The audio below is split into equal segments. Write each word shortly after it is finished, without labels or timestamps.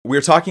We're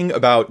talking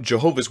about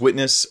Jehovah's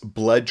Witness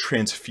blood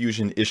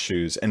transfusion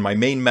issues, and my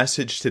main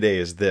message today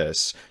is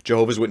this: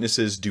 Jehovah's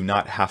Witnesses do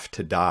not have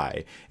to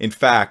die. In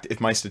fact,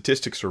 if my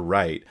statistics are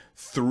right,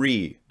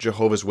 3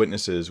 Jehovah's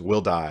Witnesses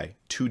will die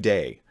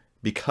today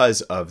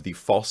because of the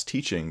false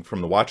teaching from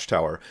the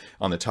Watchtower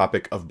on the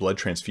topic of blood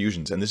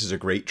transfusions. And this is a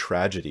great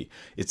tragedy.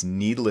 It's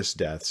needless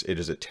deaths. It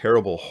is a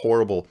terrible,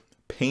 horrible,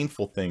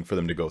 painful thing for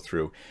them to go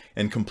through,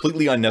 and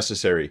completely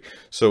unnecessary.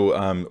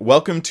 So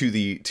welcome to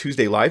the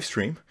Tuesday live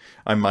stream.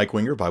 I'm Mike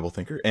Winger, Bible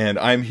thinker, and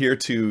I'm here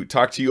to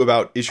talk to you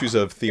about issues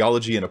of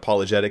theology and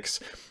apologetics.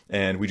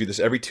 And we do this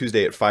every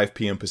Tuesday at 5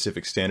 p.m.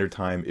 Pacific Standard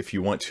Time. If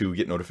you want to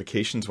get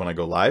notifications when I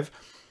go live,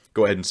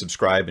 go ahead and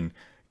subscribe and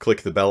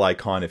click the bell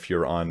icon. If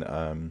you're on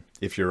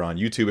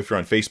YouTube, if you're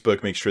on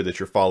Facebook, make sure that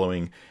you're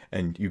following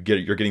and you're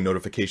getting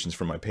notifications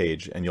from my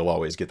page, and you'll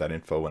always get that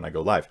info when I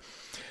go live.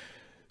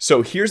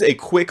 So here's a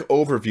quick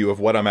overview of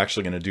what I'm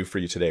actually going to do for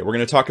you today. We're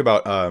going to talk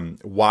about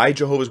why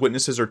Jehovah's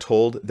Witnesses are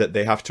told that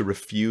they have to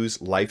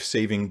refuse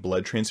life-saving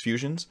blood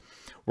transfusions.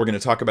 We're going to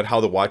talk about how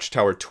the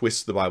Watchtower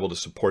twists the Bible to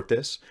support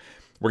this.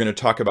 We're going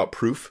to talk about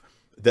proof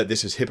that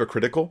this is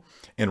hypocritical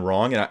and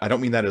wrong. And I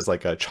don't mean that as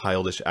like a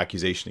childish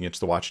accusation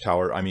against the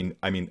Watchtower. I mean,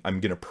 I'm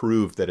going to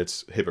prove that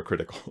it's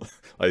hypocritical.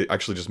 I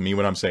actually just mean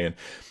what I'm saying.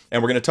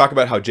 And we're going to talk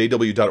about how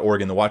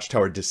JW.org and the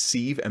Watchtower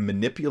deceive and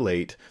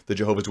manipulate the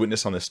Jehovah's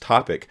Witness on this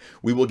topic.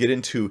 We will get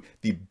into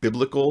the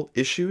biblical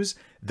issues,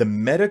 the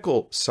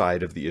medical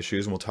side of the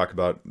issues, and we'll talk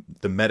about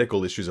the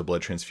medical issues of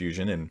blood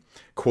transfusion and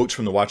quotes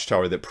from the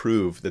Watchtower that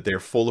prove that they're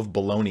full of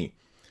baloney,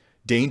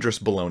 dangerous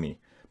baloney,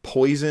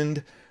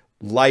 poisoned,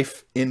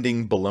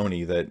 life-ending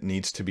baloney that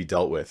needs to be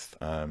dealt with.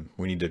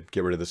 We need to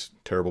get rid of this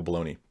terrible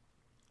baloney.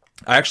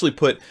 I actually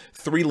put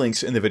 3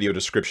 links in the video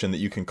description that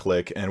you can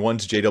click, and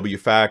one's JW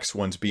Facts,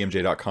 one's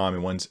BMJ.com,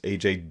 and one's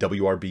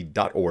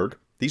AJWRB.org.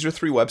 These are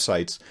 3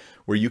 websites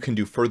where you can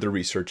do further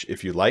research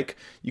if you like.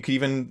 You could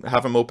even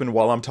have them open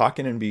while I'm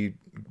talking and be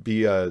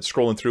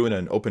scrolling through in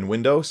an open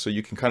window, so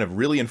you can kind of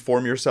really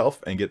inform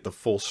yourself and get the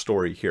full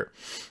story here.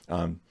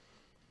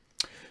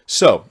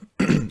 So,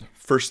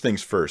 first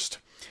things first.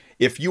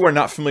 If you are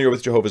not familiar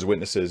with Jehovah's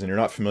Witnesses and you're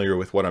not familiar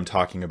with what I'm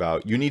talking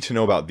about, you need to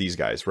know about these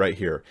guys right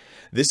here.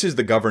 This is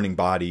the governing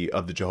body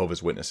of the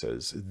Jehovah's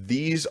Witnesses.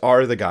 These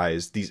are the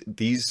guys,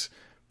 these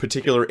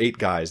particular 8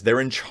 guys, they're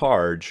in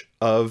charge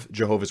of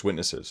Jehovah's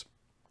Witnesses.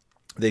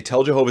 They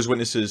tell Jehovah's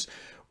Witnesses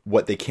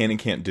what they can and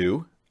can't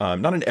do.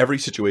 Not in every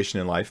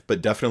situation in life,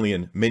 but definitely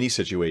in many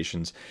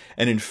situations.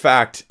 And in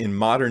fact, in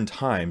modern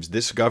times,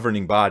 this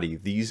governing body,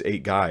 these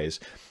 8 guys,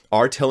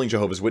 are telling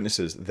Jehovah's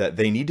Witnesses that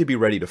they need to be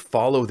ready to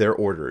follow their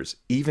orders,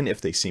 even if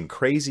they seem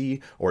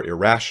crazy or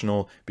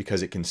irrational,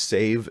 because it can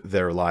save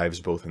their lives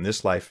both in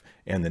this life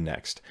and the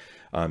next.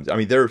 I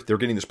mean, they're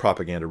getting this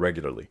propaganda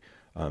regularly.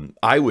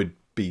 I would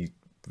be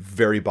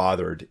very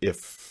bothered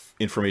if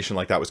information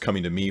like that was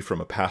coming to me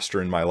from a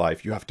pastor in my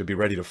life. You have to be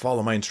ready to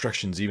follow my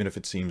instructions, even if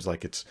it seems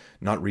like it's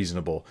not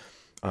reasonable.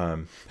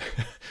 I'd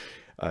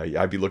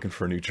be looking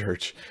for a new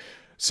church.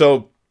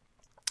 So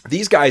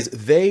these guys,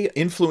 they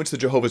influence the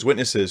Jehovah's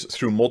Witnesses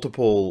through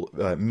multiple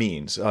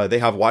means. They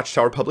have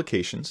Watchtower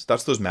publications.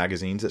 That's those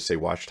magazines that say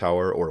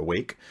Watchtower or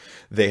Awake.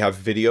 They have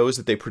videos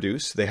that they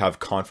produce. They have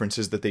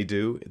conferences that they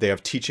do. They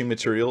have teaching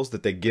materials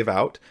that they give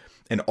out.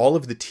 And all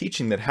of the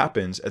teaching that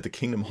happens at the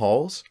Kingdom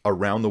Halls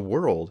around the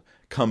world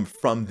come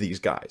from these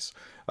guys,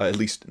 at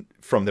least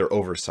from their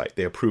oversight.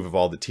 They approve of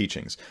all the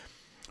teachings.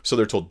 So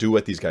they're told, do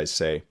what these guys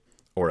say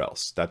or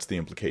else. That's the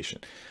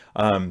implication.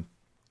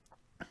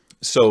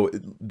 So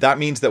that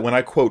means that when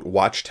I quote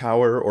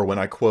Watchtower or when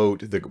I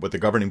quote what the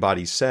governing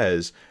body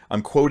says,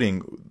 I'm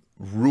quoting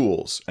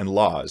rules and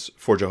laws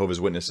for Jehovah's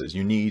Witnesses.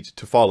 You need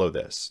to follow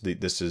this.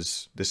 This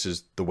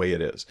is the way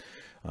it is.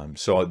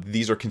 So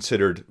these are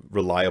considered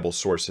reliable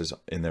sources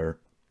in their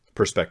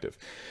perspective.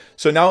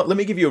 So now let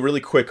me give you a really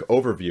quick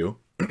overview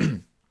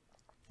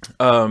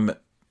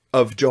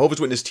of Jehovah's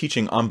Witness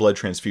teaching on blood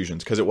transfusions,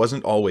 because it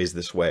wasn't always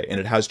this way, and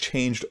it has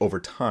changed over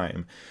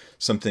time,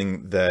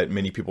 something that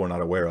many people are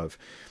not aware of.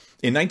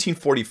 In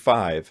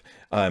 1945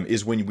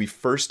 is when we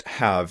first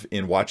have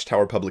in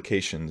Watchtower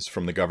publications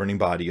from the governing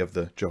body of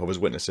the Jehovah's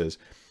Witnesses,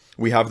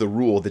 we have the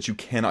rule that you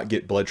cannot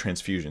get blood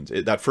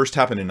transfusions. That first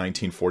happened in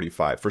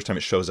 1945, first time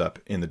it shows up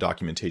in the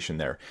documentation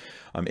there.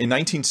 In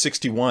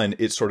 1961,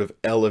 it sort of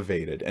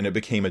elevated and it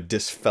became a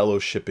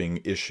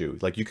disfellowshipping issue.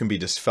 Like, you can be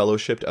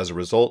disfellowshipped as a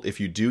result. If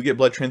you do get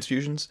blood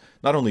transfusions,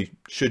 not only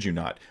should you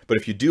not, but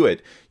if you do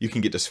it, you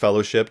can get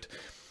disfellowshipped,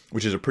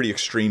 which is a pretty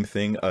extreme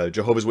thing.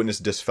 Jehovah's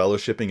Witness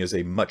disfellowshipping is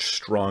a much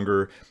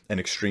stronger and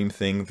extreme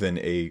thing than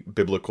a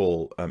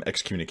biblical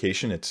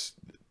excommunication. It's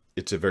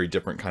a very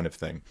different kind of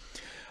thing.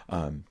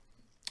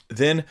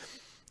 Then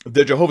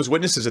the Jehovah's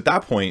Witnesses at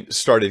that point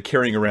started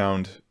carrying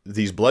around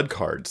these blood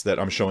cards that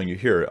I'm showing you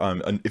here.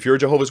 And if you're a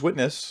Jehovah's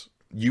Witness,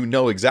 you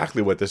know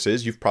exactly what this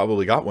is. You've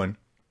probably got one.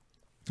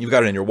 You've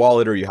got it in your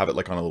wallet, or you have it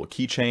like on a little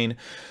keychain.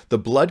 The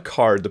blood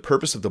card, the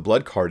purpose of the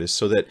blood card is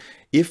so that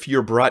if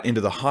you're brought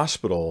into the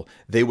hospital,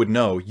 they would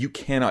know you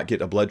cannot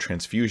get a blood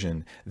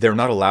transfusion. They're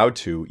not allowed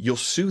to. You'll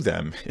sue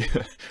them,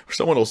 or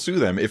someone will sue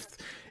them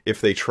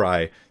if they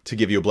try to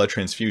give you a blood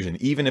transfusion,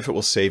 even if it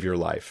will save your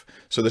life.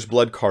 So this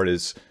blood card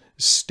is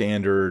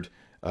standard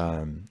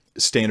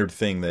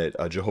thing that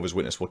a Jehovah's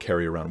Witness will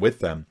carry around with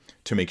them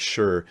to make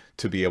sure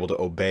to be able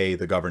to obey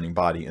the governing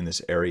body in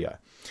this area.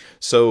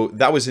 So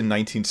that was in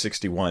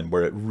 1961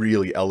 where it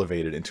really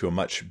elevated into a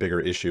much bigger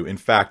issue. In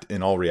fact,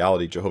 in all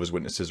reality, Jehovah's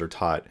Witnesses are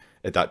taught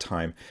at that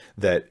time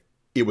that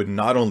it would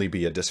not only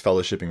be a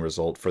disfellowshipping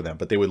result for them,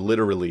 but they would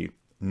literally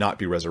not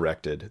be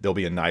resurrected. They'll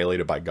be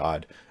annihilated by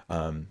God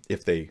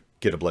if they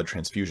get a blood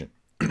transfusion.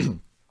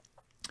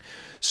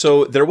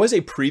 So there was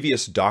a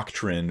previous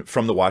doctrine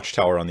from the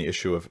Watchtower on the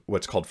issue of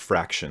what's called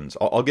fractions.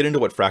 I'll get into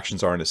what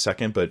fractions are in a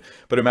second, but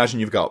imagine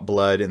you've got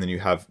blood, and then you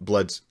have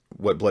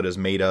what blood is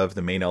made of,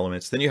 the main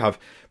elements. Then you have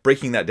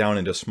breaking that down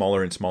into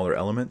smaller and smaller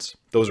elements.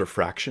 Those are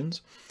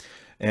fractions.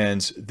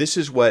 And this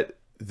is what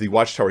the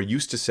Watchtower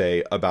used to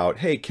say about,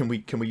 hey, can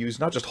we use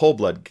not just whole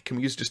blood? Can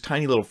we use just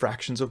tiny little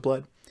fractions of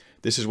blood?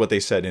 This is what they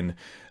said in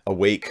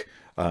Awake.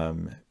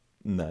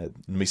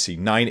 Let me see,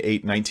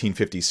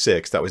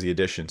 9/8/1956, that was the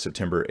edition,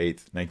 September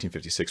 8th,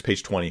 1956,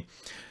 page 20.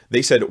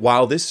 They said,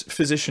 while this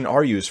physician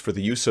argues for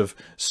the use of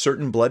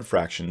certain blood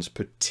fractions,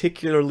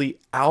 particularly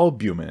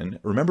albumin,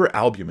 remember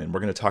albumin, we're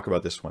going to talk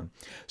about this one,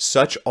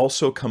 such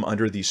also come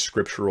under the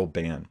scriptural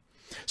ban.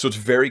 So it's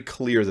very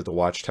clear that the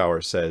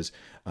Watchtower says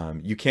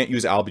you can't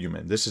use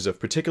albumin. This is a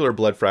particular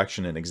blood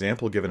fraction, an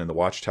example given in the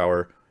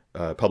Watchtower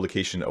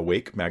publication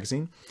Awake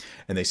magazine,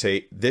 and they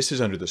say this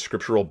is under the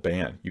scriptural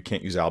ban. You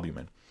can't use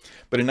albumin.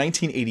 But in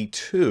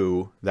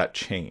 1982, that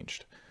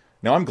changed.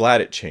 Now, I'm glad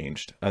it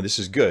changed. This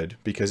is good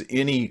because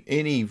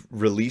any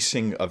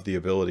releasing of the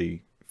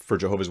ability for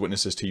Jehovah's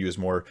Witnesses to use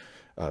more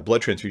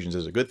blood transfusions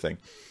is a good thing.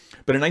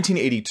 But in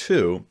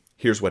 1982,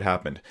 here's what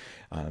happened.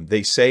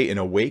 They say in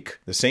Awake,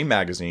 the same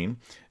magazine,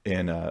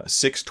 in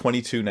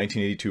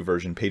 6/22/1982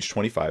 version, page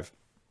 25,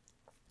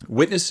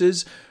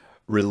 Witnesses'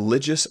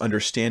 religious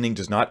understanding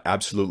does not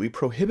absolutely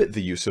prohibit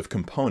the use of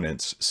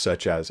components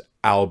such as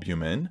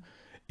albumin,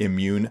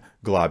 immune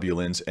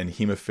globulins, and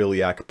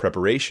hemophiliac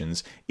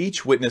preparations.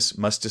 Each witness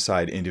must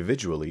decide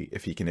individually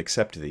if he can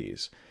accept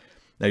these.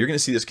 Now, you're going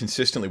to see this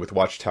consistently with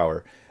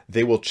Watchtower.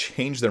 They will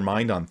change their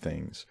mind on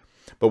things,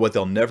 but what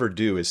they'll never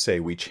do is say,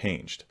 we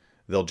changed.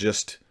 They'll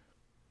just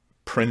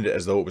print it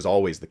as though it was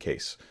always the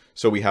case.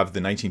 So we have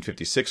the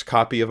 1956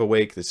 copy of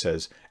Awake that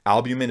says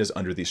albumin is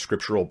under the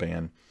scriptural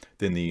ban.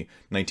 Then the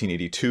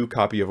 1982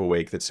 copy of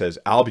Awake that says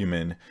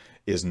albumin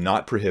is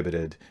not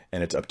prohibited,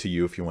 and it's up to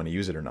you if you want to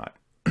use it or not.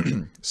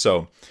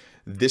 So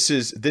this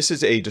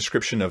is a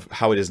description of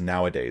how it is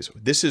nowadays.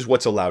 This is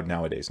what's allowed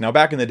nowadays. Now,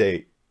 back in the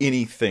day,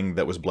 anything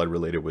that was blood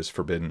related was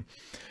forbidden.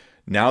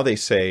 Now they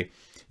say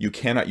you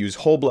cannot use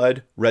whole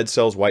blood, red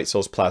cells, white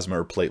cells, plasma,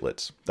 or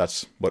platelets.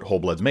 That's what whole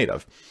blood's made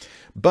of.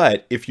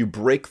 But if you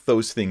break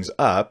those things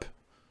up,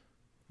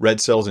 red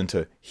cells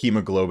into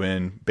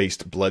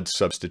hemoglobin-based blood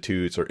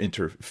substitutes, or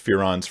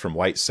interferons from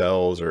white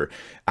cells, or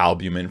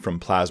albumin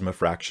from plasma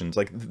fractions,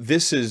 like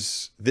this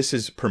is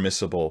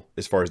permissible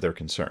as far as they're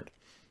concerned.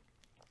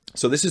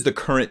 So this is the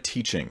current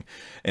teaching,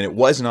 and it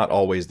was not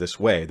always this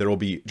way. There will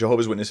be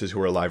Jehovah's Witnesses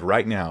who are alive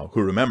right now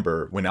who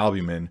remember when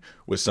albumin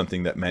was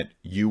something that meant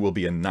you will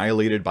be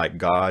annihilated by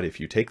God if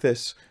you take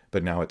this,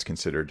 but now it's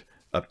considered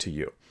up to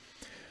you.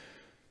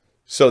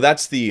 So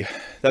that's the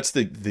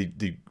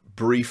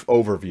brief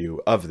overview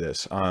of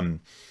this.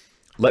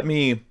 Let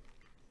me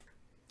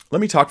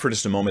talk for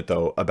just a moment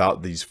though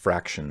about these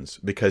fractions,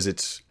 because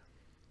it's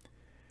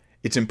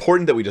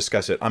important that we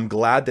discuss it. I'm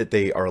glad that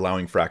they are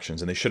allowing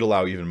fractions, and they should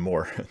allow even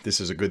more.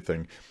 This is a good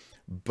thing.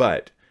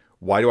 But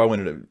why do I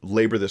want to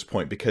labor this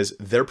point? Because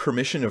their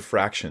permission of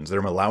fractions,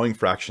 their allowing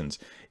fractions,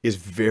 is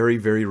very,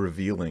 very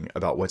revealing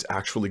about what's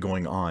actually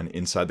going on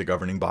inside the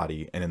governing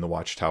body and in the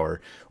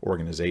Watchtower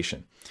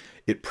organization.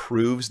 It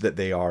proves that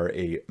they are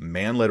a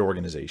man-led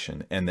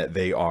organization, and that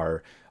they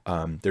are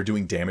they're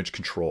doing damage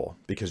control,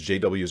 because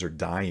JWs are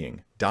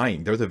dying.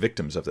 They're the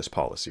victims of this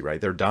policy,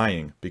 right? They're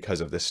dying because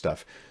of this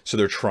stuff. So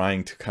they're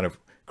trying to kind of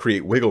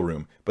create wiggle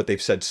room, but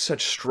they've said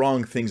such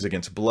strong things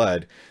against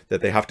blood that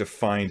they have to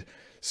find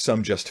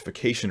some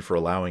justification for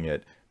allowing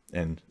it.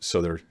 And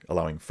so they're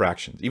allowing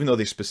fractions, even though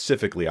they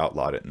specifically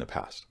outlawed it in the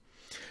past.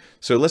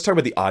 So let's talk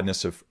about the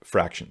oddness of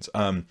fractions.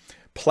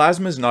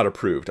 Plasma is not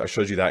approved. I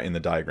showed you that in the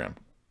diagram.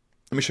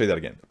 Let me show you that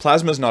again.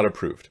 Plasma is not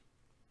approved,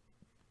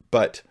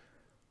 but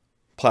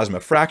plasma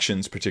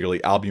fractions,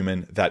 particularly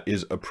albumin, that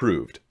is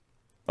approved.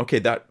 Okay,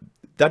 that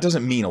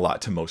doesn't mean a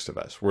lot to most of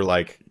us. We're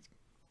like,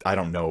 I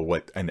don't know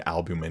what an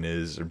albumin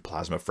is, or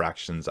plasma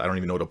fractions. I don't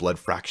even know what a blood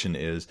fraction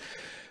is.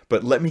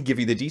 But let me give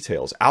you the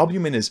details.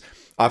 Albumin is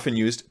often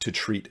used to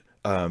treat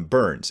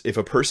burns. If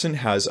a person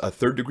has a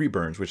third-degree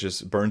burns, which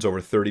is burns over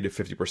 30 to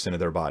 50% of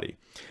their body,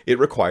 it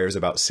requires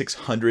about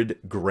 600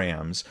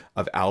 grams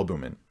of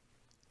albumin.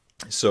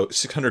 So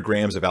 600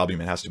 grams of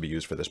albumin has to be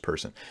used for this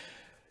person.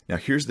 Now,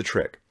 here's the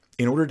trick.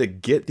 In order to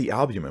get the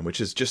albumin,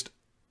 which is just,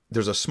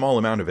 there's a small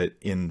amount of it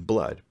in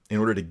blood, in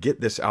order to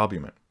get this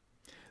albumin,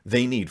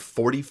 they need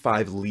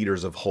 45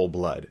 liters of whole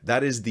blood.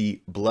 That is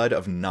the blood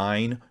of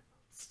 9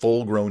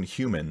 full-grown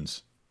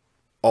humans,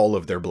 all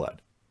of their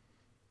blood.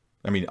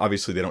 I mean,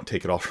 obviously they don't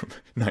take it all from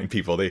 9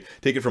 people. They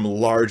take it from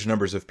large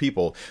numbers of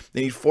people.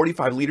 They need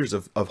 45 liters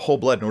of whole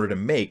blood in order to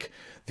make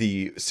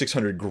the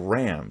 600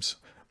 grams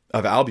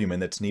of albumin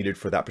that's needed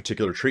for that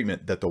particular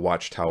treatment that the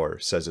Watchtower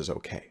says is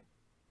okay.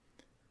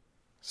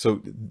 So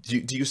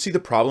do you see the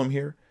problem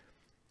here?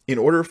 In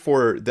order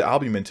for the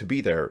albumin to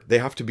be there, they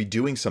have to be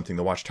doing something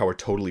the Watchtower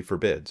totally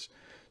forbids.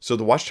 So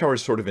the Watchtower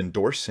is sort of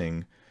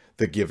endorsing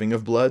the giving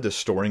of blood, the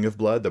storing of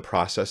blood, the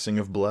processing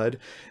of blood,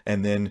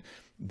 and then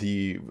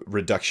the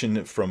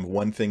reduction from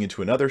one thing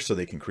into another so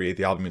they can create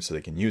the albumin so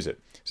they can use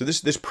it. So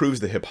this proves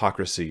the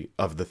hypocrisy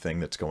of the thing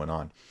that's going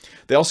on.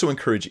 They also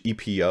encourage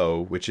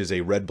EPO, which is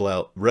a red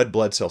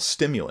blood cell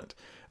stimulant.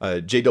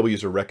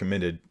 JWs are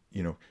recommended,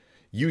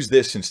 use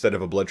this instead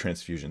of a blood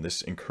transfusion.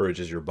 This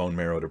encourages your bone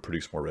marrow to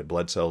produce more red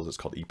blood cells. It's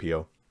called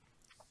EPO.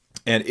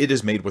 And it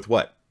is made with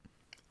what?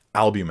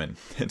 Albumin.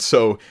 And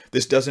so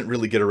this doesn't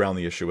really get around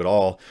the issue at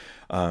all.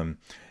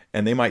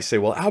 And they might say,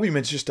 well,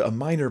 albumin is just a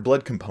minor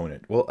blood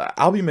component. Well,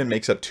 albumin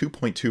makes up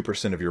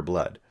 2.2% of your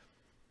blood.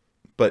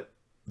 But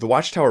the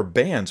Watchtower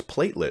bans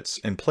platelets,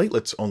 and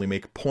platelets only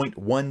make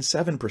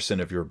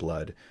 0.17% of your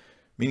blood,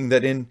 meaning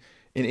that in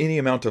any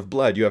amount of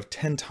blood, you have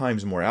 10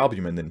 times more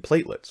albumin than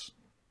platelets.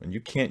 And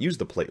you can't use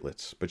the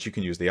platelets, but you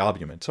can use the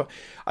albumin. So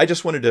I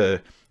just wanted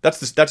to,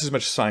 that's as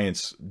much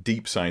science,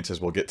 deep science,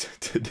 as we'll get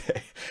to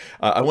today.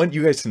 I want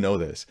you guys to know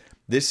this.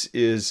 This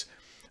is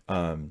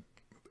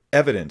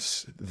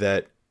evidence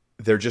that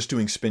they're just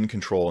doing spin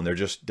control, and they're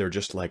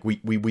just like, we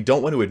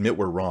don't want to admit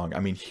we're wrong. I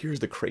mean, here's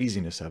the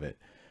craziness of it.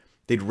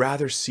 They'd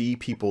rather see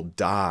people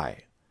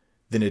die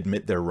than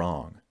admit they're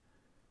wrong.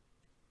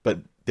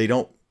 But they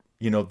don't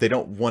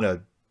want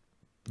to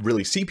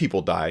really see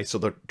people die, so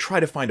they'll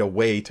try to find a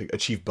way to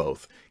achieve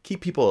both.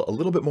 Keep people a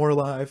little bit more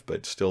alive,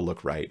 but still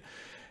look right.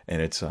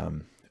 And it's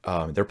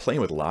they're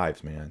playing with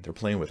lives, man. They're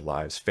playing with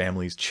lives,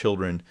 families,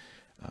 children.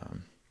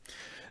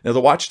 Now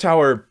the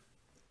Watchtower,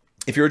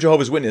 if you're a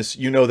Jehovah's Witness,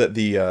 you know that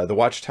the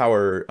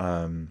Watchtower,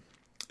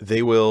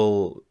 they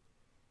will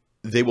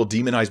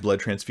demonize blood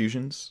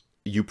transfusions.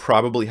 You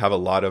probably have a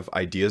lot of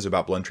ideas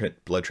about blood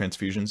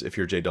transfusions if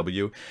you're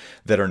JW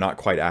that are not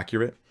quite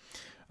accurate.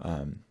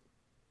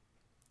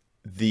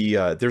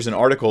 There's an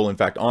article, in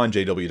fact, on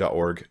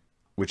jw.org,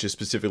 which is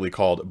specifically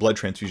called "Blood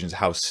Transfusions: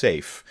 How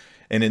Safe?"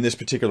 And in this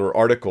particular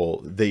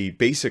article, they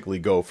basically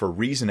go for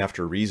reason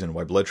after reason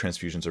why blood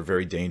transfusions are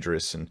very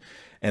dangerous, and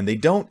they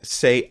don't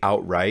say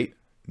outright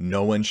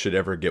no one should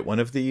ever get one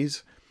of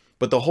these.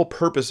 But the whole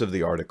purpose of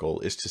the article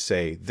is to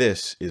say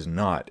this is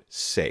not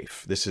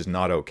safe. This is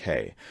not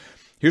okay.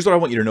 Here's what I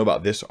want you to know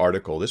about this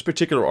article, this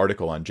particular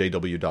article on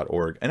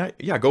jw.org. And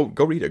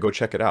go read it, go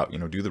check it out,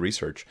 do the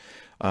research.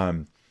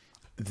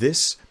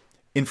 This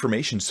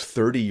information's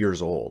 30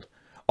 years old.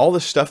 All the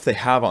stuff they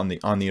have on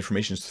the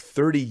information is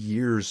 30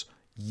 years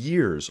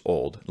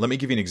old. Let me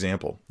give you an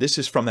example. This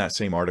is from that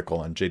same article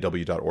on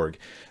jw.org.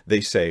 They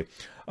say,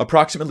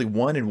 approximately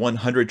 1 in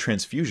 100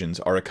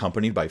 transfusions are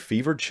accompanied by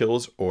fever,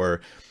 chills,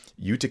 or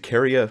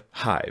urticaria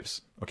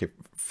hives. Okay,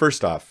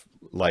 first off,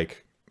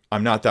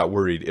 I'm not that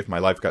worried if my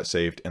life got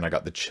saved and I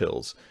got the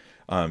chills.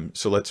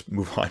 So let's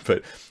move on.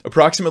 But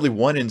approximately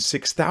 1 in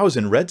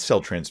 6,000 red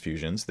cell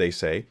transfusions, they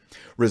say,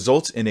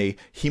 results in a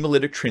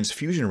hemolytic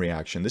transfusion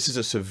reaction. This is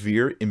a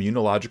severe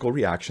immunological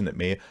reaction that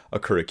may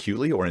occur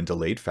acutely or in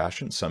delayed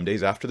fashion some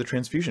days after the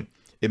transfusion.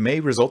 It may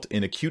result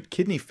in acute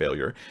kidney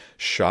failure,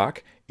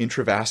 shock,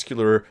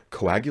 intravascular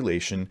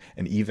coagulation,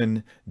 and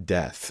even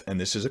death. And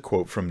this is a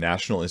quote from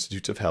National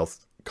Institutes of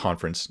Health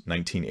Conference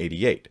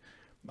 1988.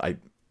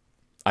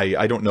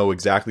 I don't know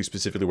exactly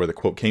specifically where the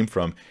quote came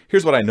from.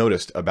 Here's what I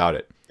noticed about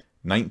it.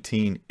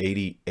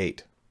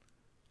 1988.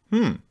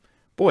 Boy,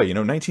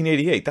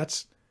 1988,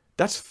 that's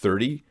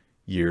 30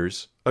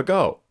 years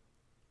ago.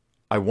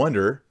 I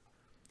wonder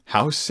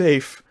how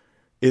safe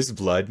is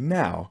blood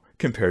now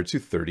compared to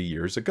 30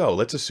 years ago.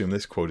 Let's assume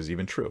this quote is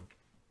even true.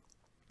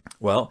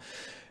 Well,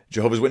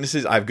 Jehovah's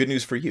Witnesses, I have good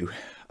news for you.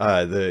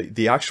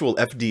 The actual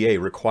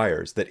FDA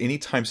requires that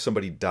anytime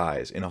somebody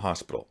dies in a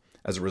hospital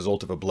as a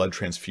result of a blood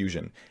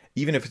transfusion,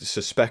 even if it's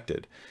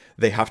suspected,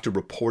 they have to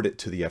report it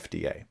to the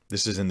FDA.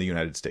 This is in the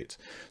United States.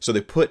 So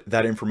they put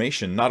that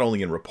information not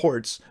only in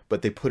reports,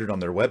 but they put it on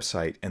their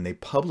website and they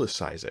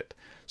publicize it.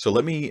 So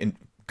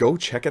go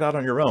check it out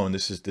on your own.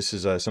 This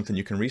is something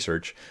you can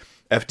research.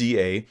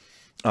 FDA,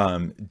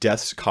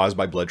 deaths caused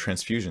by blood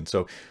transfusion.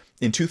 So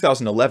in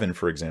 2011,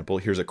 for example,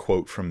 here's a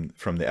quote from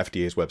the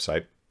FDA's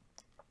website.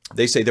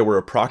 They say there were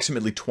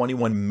approximately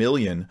 21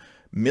 million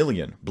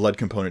blood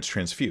components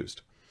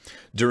transfused.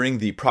 During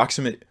the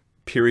proximate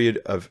period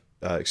of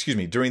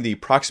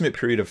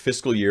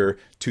fiscal year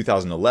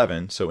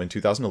 2011, so in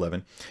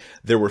 2011,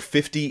 there were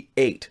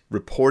 58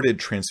 reported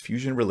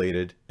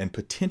transfusion-related and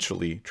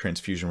potentially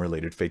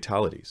transfusion-related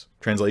fatalities.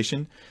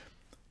 Translation,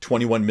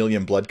 21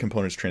 million blood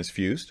components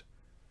transfused,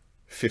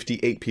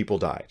 58 people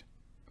died.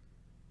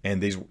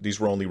 And these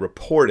were only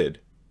reported,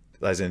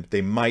 as in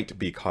they might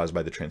be caused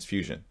by the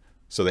transfusion.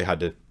 So they had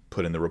to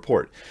put in the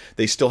report.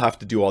 They still have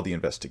to do all the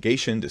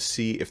investigation to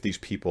see if these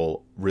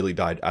people really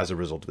died as a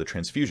result of the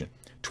transfusion.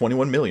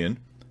 21 million,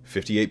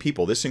 58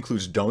 people. This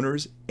includes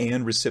donors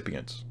and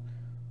recipients.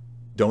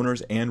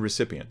 Donors and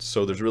recipients.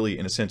 So there's really,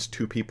 in a sense,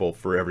 2 people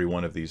for every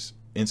one of these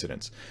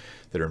incidents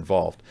that are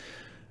involved.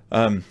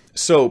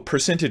 So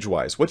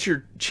percentage-wise, what's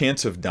your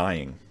chance of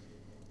dying,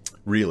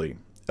 really,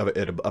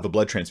 of a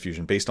blood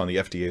transfusion based on the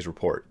FDA's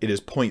report? It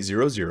is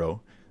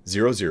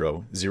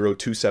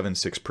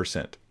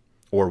 0.00000276%,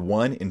 or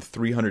 1 in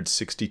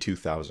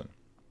 362,000.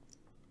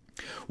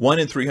 1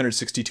 in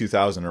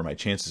 362,000 are my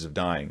chances of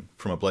dying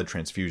from a blood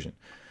transfusion,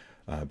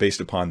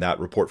 based upon that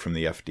report from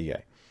the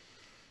FDA.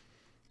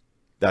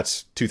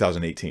 That's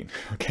 2018.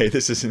 Okay,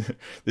 this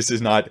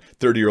is not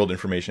 30-year-old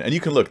information. And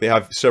you can look, they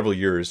have several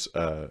years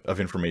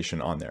of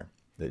information on there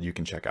that you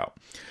can check out.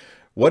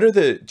 What are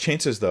the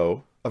chances,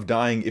 though, of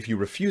dying if you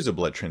refuse a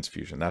blood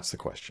transfusion? That's the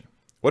question.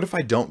 What if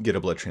I don't get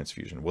a blood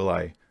transfusion? Will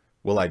I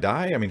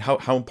die? I mean,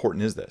 how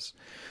important is this?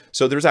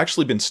 So there's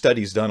actually been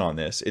studies done on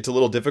this. It's a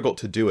little difficult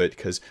to do it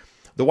because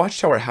the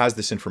Watchtower has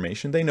this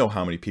information. They know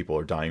how many people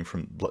are dying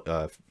from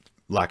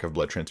lack of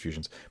blood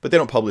transfusions, but they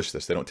don't publish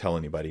this. They don't tell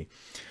anybody.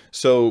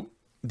 So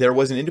there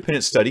was an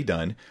independent study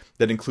done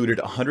that included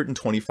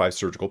 125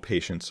 surgical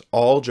patients,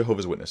 all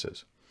Jehovah's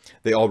Witnesses.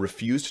 They all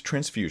refused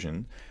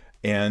transfusion,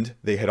 and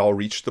they had all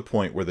reached the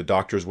point where the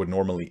doctors would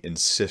normally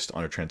insist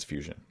on a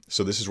transfusion.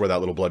 So this is where that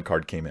little blood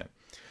card came in.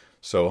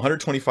 So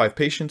 125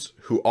 patients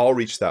who all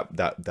reached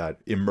that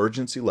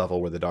emergency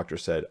level where the doctor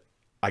said,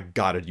 I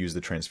gotta use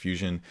the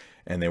transfusion.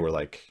 And they were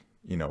like,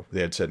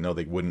 they had said no,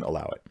 they wouldn't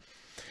allow it.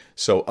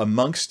 So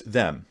amongst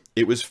them,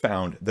 it was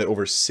found that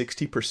over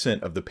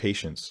 60% of the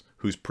patients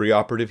whose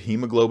preoperative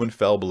hemoglobin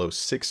fell below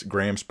 6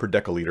 grams per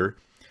deciliter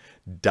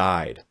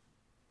died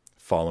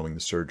following the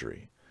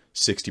surgery.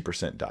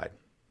 60% died.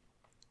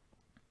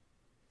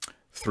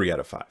 3 out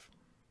of 5.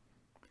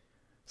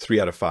 3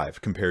 out of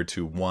 5 compared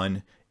to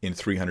 1 in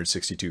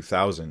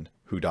 362,000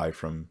 who die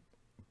from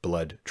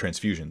blood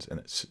transfusions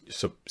and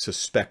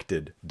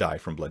suspected die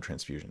from blood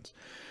transfusions.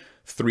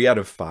 3 out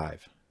of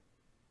 5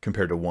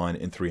 compared to 1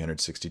 in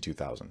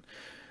 362,000.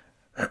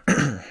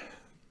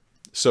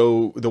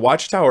 So the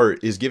Watchtower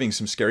is giving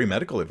some scary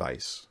medical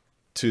advice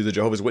to the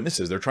Jehovah's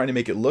Witnesses. They're trying to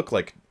make it look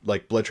like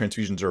blood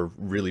transfusions are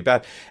really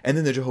bad. And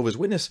then the Jehovah's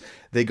Witness,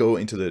 they go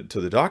into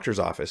the doctor's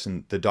office,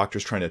 and the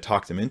doctor's trying to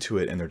talk them into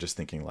it, and they're just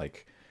thinking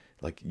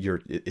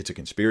it's a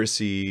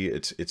conspiracy.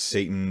 It's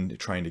Satan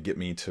trying to get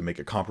me to make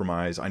a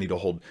compromise. I need to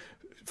hold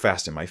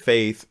fast in my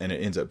faith, and it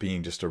ends up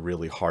being just a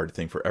really hard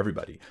thing for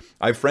everybody.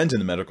 I have friends in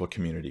the medical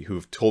community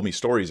who've told me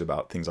stories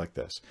about things like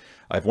this.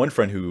 I have one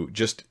friend who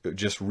just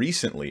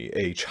recently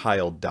a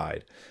child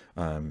died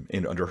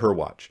under her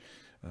watch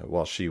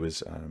while she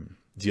was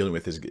dealing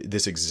with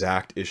this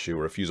exact issue,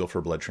 a refusal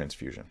for blood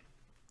transfusion.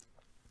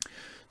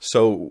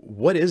 So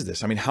what is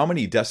this? I mean, how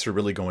many deaths are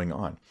really going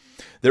on?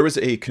 There was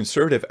a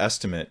conservative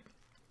estimate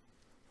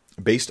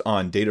based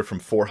on data from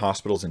 4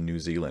 hospitals in New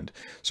Zealand.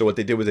 So what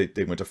they did was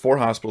they went to 4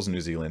 hospitals in New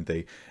Zealand.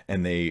 They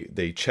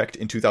checked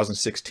in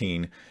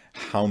 2016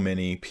 how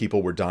many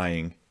people were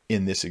dying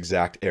in this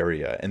exact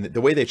area. And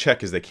the way they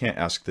check is they can't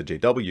ask the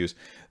JWs.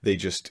 They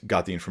just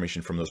got the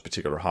information from those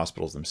particular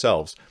hospitals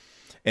themselves.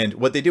 And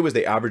what they did was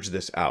they averaged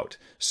this out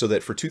so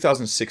that for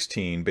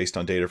 2016, based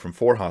on data from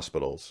 4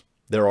 hospitals,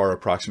 there are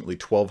approximately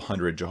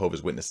 1,200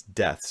 Jehovah's Witness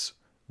deaths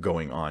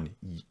going on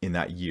in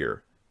that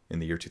year, in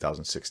the year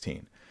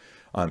 2016.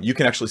 You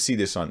can actually see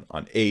this on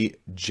ajwrb.org.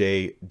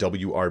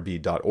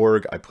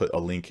 I put a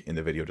link in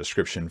the video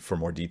description for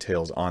more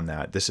details on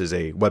that. This is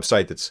a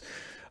website that's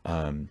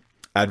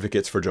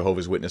Advocates for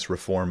Jehovah's Witness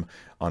Reform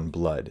on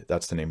Blood.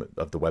 That's the name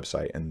of the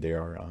website, and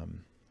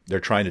they're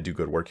trying to do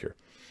good work here.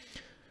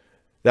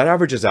 That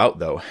averages out,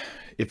 though,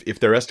 if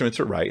their estimates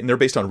are right, and they're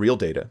based on real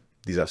data,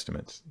 these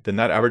estimates, then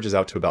that averages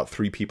out to about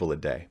 3 people a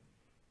day.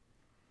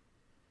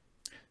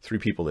 3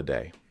 people a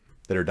day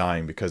that are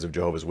dying because of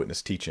Jehovah's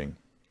Witness teaching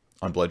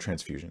on blood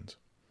transfusions.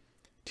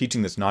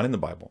 Teaching that's not in the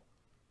Bible.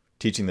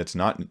 Teaching that's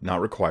not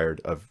required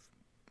of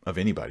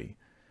anybody.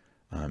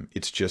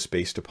 It's just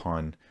based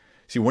upon...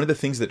 See, one of the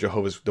things that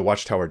the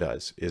Watchtower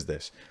does is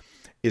this.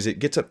 It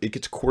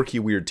gets quirky,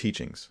 weird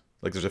teachings.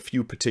 Like there's a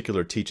few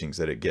particular teachings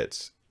that it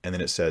gets. And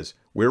then it says,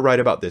 we're right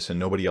about this and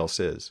nobody else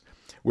is.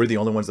 We're the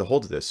only ones that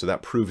hold to this. So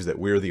that proves that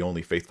we're the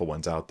only faithful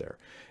ones out there.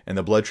 And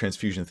the blood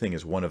transfusion thing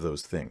is one of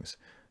those things.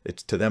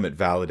 To them, it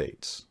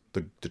validates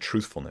the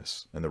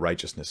truthfulness and the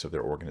righteousness of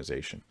their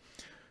organization.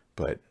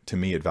 But to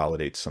me, it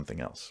validates something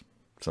else,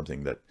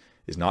 something that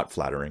is not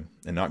flattering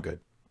and not good.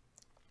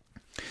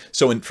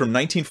 So from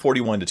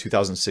 1941 to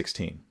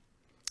 2016,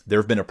 there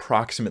have been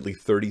approximately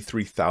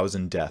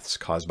 33,000 deaths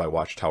caused by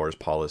Watchtower's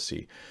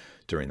policy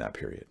during that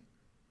period.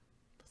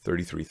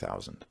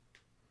 33,000.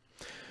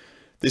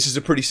 This is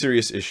a pretty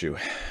serious issue.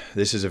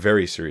 This is a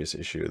very serious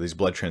issue, this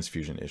blood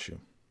transfusion issue.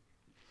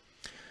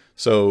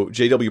 So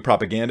JW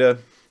propaganda,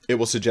 it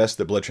will suggest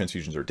that blood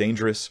transfusions are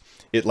dangerous.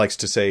 It likes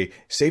to say,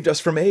 saved us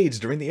from AIDS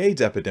during the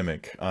AIDS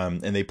epidemic.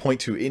 And they point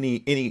to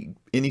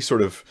any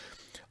sort of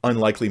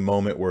unlikely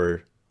moment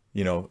where,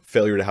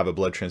 failure to have a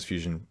blood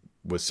transfusion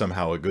was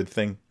somehow a good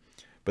thing.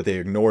 But they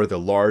ignore the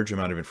large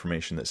amount of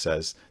information that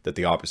says that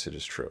the opposite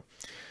is true.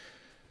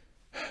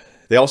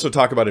 They also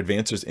talk about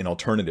advances in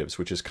alternatives,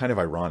 which is kind of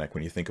ironic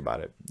when you think about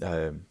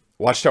it.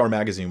 Watchtower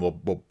magazine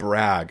will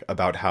brag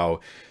about how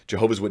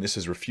Jehovah's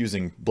Witnesses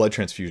refusing blood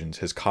transfusions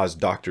has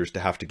caused doctors to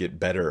have to get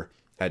better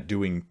at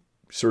doing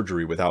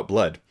surgery without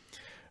blood.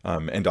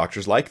 And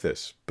doctors like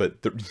this.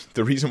 But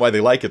the reason why they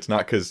like it's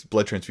not because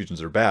blood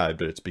transfusions are bad,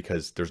 but it's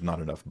because there's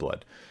not enough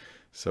blood.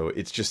 So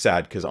it's just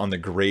sad because on the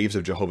graves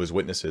of Jehovah's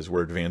Witnesses,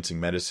 we're advancing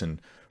medicine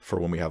for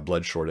when we have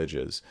blood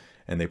shortages.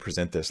 And they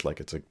present this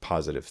like it's a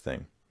positive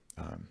thing.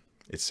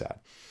 It's sad.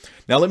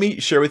 Now, let me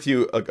share with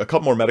you a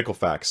couple more medical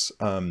facts.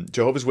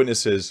 Jehovah's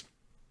Witnesses,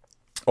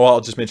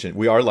 I'll just mention,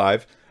 we are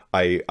live.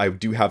 I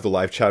do have the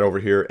live chat over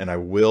here, and I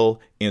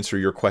will answer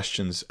your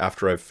questions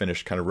after I've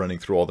finished kind of running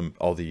through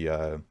all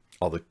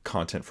the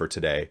content for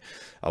today.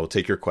 I will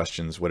take your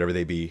questions, whatever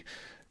they be,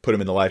 put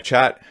them in the live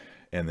chat,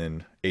 and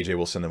then AJ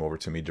will send them over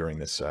to me during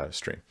this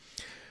stream.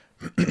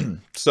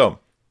 So,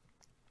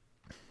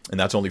 and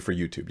that's only for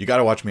YouTube. You got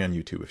to watch me on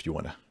YouTube if you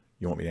want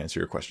me to answer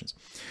your questions.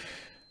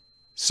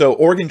 So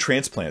organ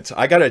transplants,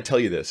 I got to tell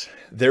you this,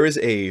 there is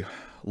a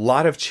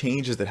lot of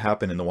changes that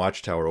happen in the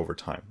Watchtower over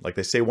time. Like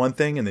they say one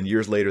thing and then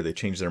years later they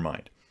change their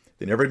mind.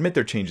 They never admit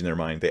they're changing their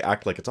mind. They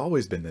act like it's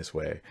always been this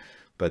way,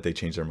 but they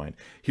change their mind.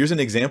 Here's an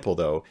example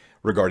though,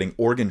 regarding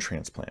organ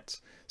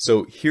transplants.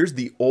 So here's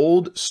the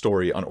old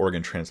story on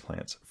organ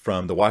transplants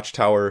from the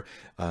Watchtower,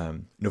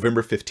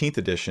 November 15th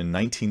edition,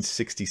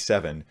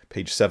 1967,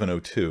 page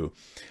 702.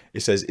 It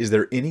says, is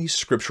there any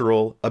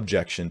scriptural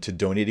objection to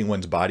donating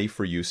one's body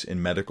for use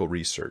in medical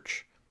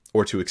research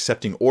or to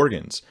accepting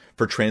organs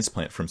for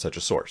transplant from such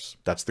a source?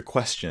 That's the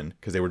question,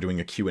 because they were doing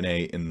a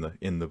Q&A in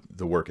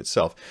the work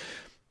itself.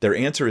 Their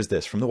answer is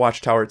this, from the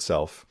Watchtower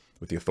itself,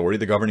 with the authority of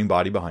the governing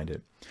body behind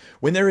it.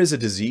 When there is a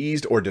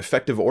diseased or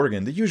defective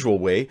organ, the usual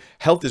way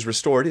health is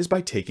restored is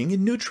by taking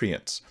in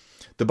nutrients.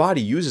 The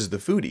body uses the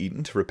food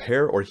eaten to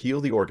repair or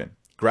heal the organ,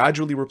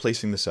 gradually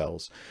replacing the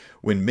cells.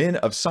 When men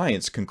of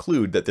science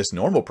conclude that this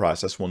normal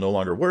process will no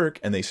longer work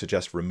and they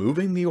suggest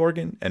removing the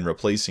organ and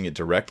replacing it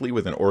directly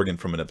with an organ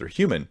from another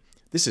human,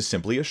 this is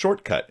simply a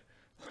shortcut.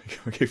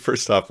 Okay,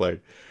 first off,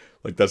 like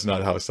that's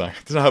not how science,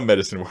 that's not how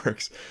medicine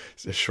works.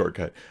 It's a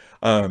shortcut.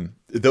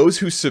 Those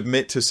who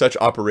submit to such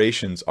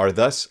operations are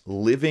thus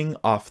living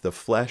off the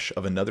flesh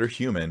of another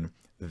human.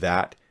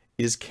 That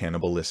is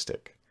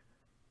cannibalistic.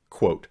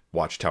 Quote,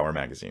 Watchtower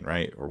magazine,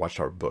 right? Or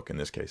Watchtower book in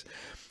this case.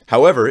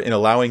 However, in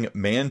allowing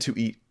man to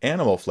eat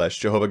animal flesh,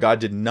 Jehovah God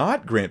did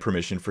not grant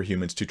permission for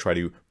humans to try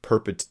to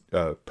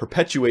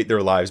perpetuate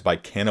their lives by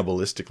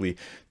cannibalistically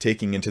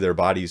taking into their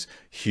bodies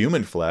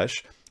human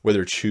flesh,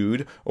 whether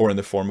chewed or in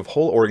the form of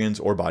whole organs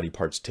or body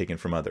parts taken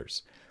from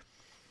others.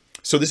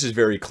 So this is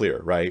very clear,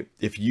 right?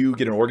 If you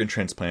get an organ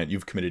transplant,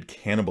 you've committed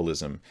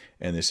cannibalism,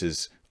 and this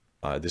is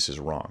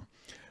wrong.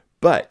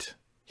 But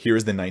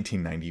here's the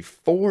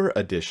 1994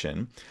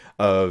 edition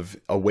of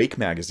Awake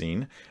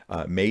magazine,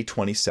 May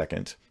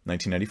 22nd,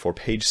 1994,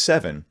 page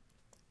 7.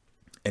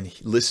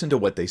 And listen to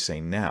what they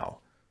say now,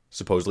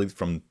 supposedly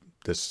from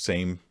the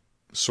same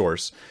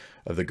source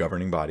of the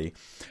governing body.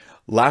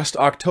 Last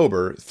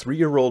October,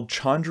 3-year-old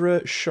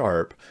Chandra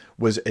Sharp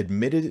was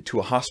admitted to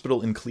a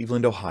hospital in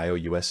Cleveland, Ohio,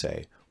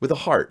 USA, with a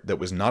heart that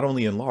was not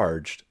only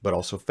enlarged, but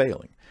also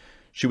failing.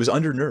 She was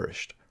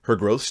undernourished, her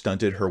growth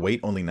stunted, her weight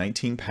only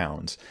 19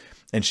 pounds,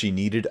 and she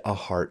needed a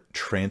heart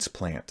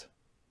transplant.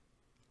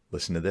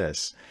 Listen to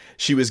this.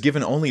 She was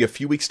given only a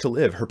few weeks to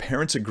live. Her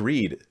parents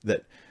agreed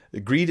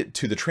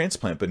to the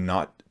transplant, but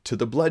not to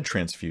the blood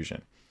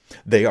transfusion.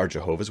 They are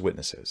Jehovah's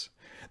Witnesses.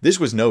 This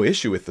was no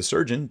issue with the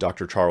surgeon,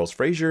 Dr. Charles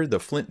Frazier.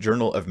 The Flint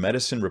Journal of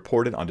Medicine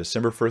reported on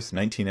December 1st,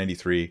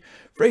 1993.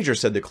 Frazier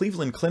said the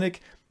Cleveland Clinic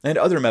and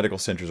other medical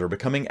centers are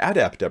becoming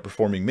adept at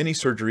performing many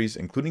surgeries,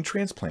 including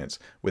transplants,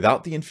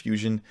 without the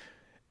infusion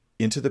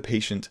into the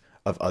patient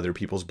of other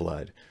people's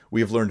blood.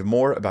 We have learned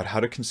more about how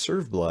to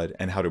conserve blood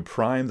and how to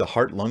prime the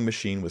heart-lung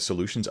machine with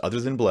solutions other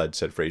than blood,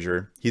 said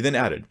Frazier. He then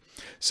added,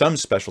 some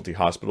specialty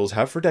hospitals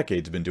have for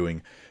decades been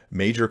doing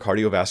major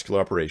cardiovascular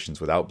operations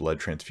without blood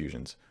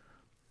transfusions.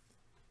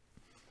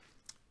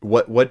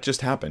 What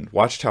just happened?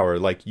 Watchtower,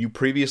 like you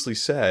previously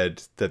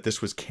said that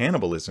this was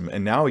cannibalism,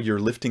 and now you're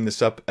lifting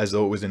this up as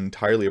though it was an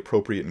entirely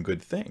appropriate and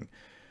good thing.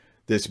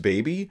 This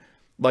baby,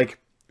 like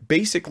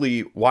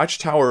basically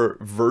Watchtower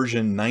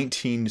version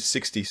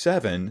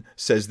 1967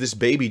 says this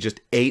baby just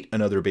ate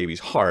another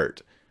baby's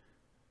heart.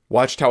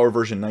 Watchtower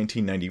version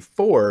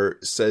 1994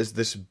 says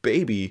this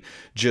baby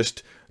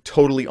just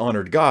totally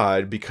honored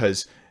God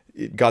because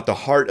it got the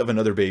heart of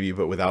another baby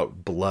but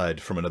without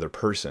blood from another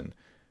person.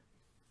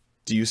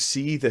 Do you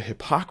see the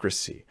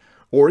hypocrisy?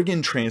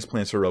 Organ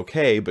transplants are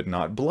okay, but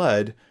not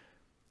blood.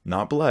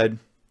 Not blood.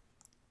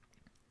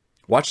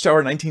 Watchtower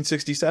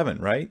 1967,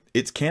 right?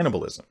 It's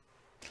cannibalism.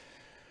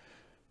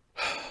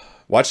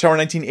 Watchtower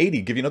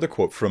 1980, give you another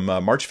quote from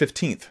March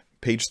 15th,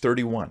 page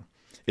 31.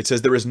 It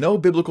says, there is no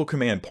biblical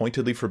command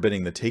pointedly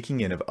forbidding the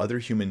taking in of other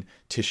human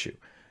tissue.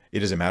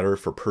 It is a matter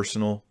for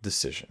personal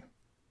decision.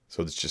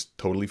 So it's just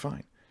totally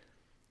fine.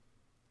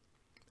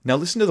 Now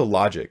listen to the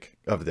logic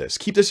of this.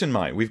 Keep this in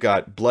mind. We've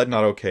got blood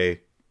not okay,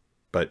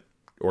 but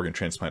organ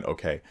transplant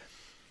okay.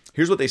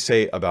 Here's what they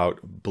say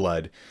about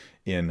blood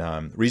in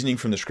Reasoning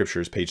from the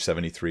Scriptures, page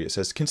 73. It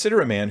says,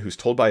 "Consider a man who's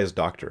told by his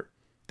doctor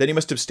that he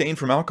must abstain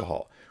from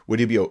alcohol. Would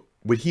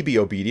he be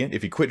obedient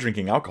if he quit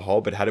drinking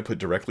alcohol but had it put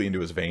directly into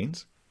his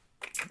veins?"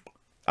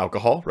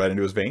 Alcohol right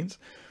into his veins.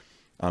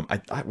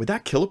 Would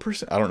that kill a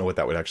person? I don't know what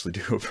that would actually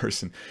do to a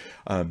person.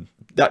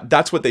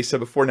 That's what they said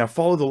before. Now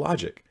follow the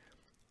logic.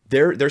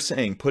 They're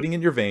saying putting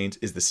in your veins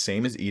is the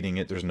same as eating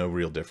it. There's no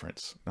real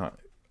difference.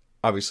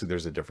 Obviously,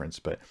 there's a difference,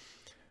 but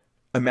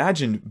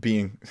imagine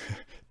being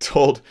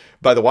told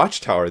by the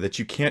Watchtower that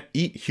you can't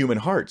eat human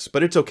hearts,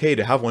 but it's okay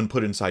to have one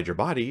put inside your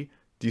body.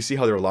 Do you see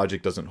how their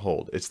logic doesn't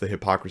hold? It's the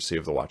hypocrisy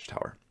of the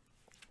Watchtower.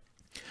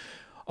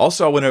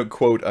 Also, I want to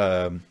quote,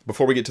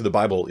 before we get to the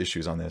Bible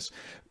issues on this,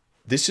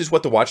 this is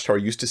what the Watchtower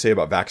used to say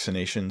about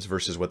vaccinations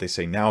versus what they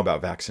say now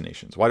about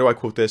vaccinations. Why do I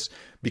quote this?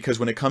 Because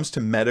when it comes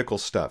to medical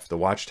stuff, the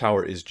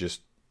Watchtower is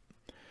just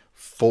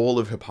full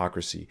of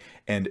hypocrisy.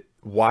 And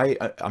why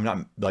I'm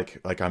not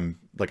I'm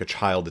like a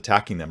child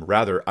attacking them.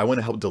 Rather, I want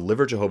to help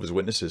deliver Jehovah's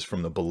Witnesses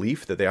from the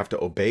belief that they have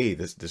to obey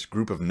this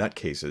group of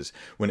nutcases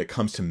when it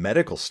comes to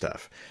medical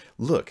stuff.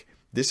 Look,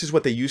 this is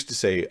what they used to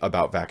say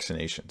about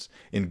vaccinations.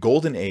 In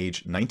Golden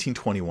Age,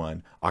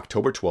 1921,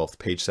 October 12th,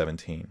 page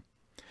 17.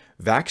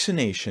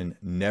 "Vaccination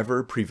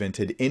never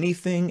prevented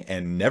anything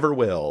and never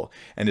will,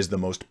 and is the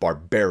most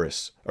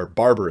barbarous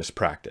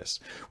practice.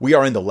 We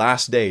are in the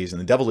last days, and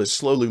the devil is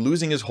slowly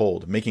losing his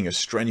hold, making a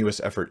strenuous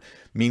effort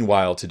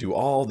meanwhile to do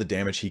all the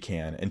damage he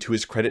can, and to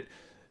his credit,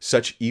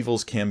 such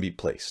evils can be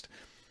placed.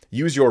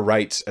 Use your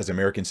rights as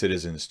American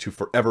citizens to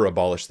forever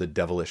abolish the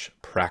devilish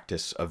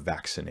practice of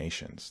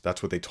vaccinations."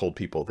 That's what they told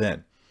people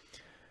then.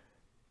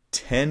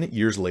 10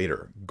 years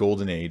later,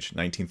 Golden Age,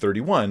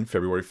 1931,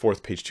 February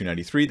 4th, page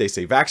 293, they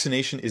say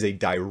vaccination is a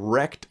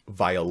direct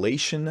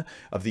violation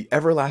of the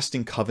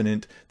everlasting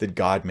covenant that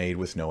God made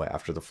with Noah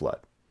after the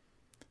flood.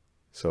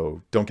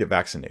 So don't get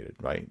vaccinated,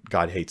 right?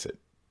 God hates it.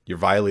 You're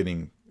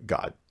violating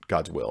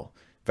God's will.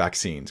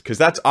 Vaccines, because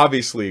that's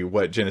obviously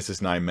what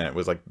Genesis 9 meant.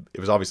 Was like, it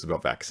was obviously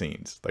about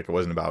vaccines. Like, it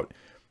wasn't about,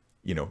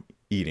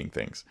 eating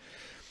things.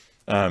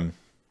 But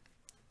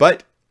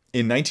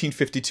in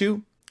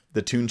 1952,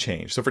 the tune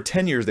changed. So for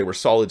 10 years, they were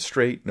solid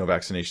straight, no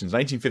vaccinations.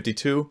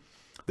 1952,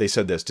 they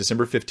said this,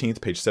 December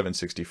 15th, page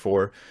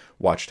 764,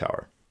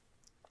 Watchtower.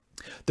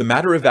 "The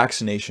matter of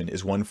vaccination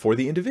is one for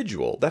the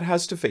individual that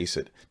has to face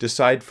it,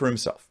 decide for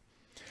himself.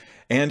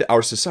 And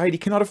our society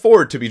cannot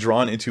afford to be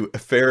drawn into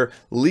affair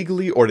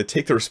legally or to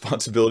take the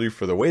responsibility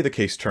for the way the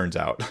case turns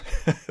out."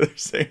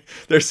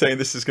 they're saying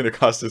this is going to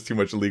cost us too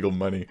much legal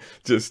money.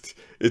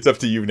 It's up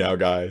to you now,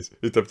 guys.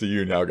 It's up to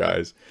you now,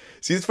 guys.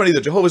 See, it's funny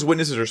that Jehovah's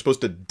Witnesses are supposed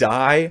to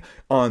die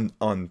on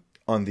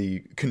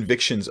the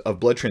convictions of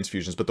blood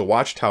transfusions, but the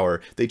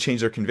Watchtower, they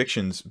change their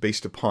convictions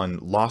based upon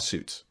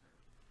lawsuits.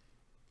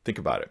 Think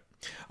about it.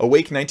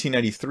 Awake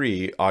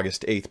 1993,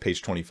 August 8th,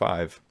 page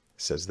 25,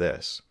 says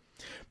this.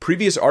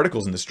 "Previous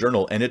articles in this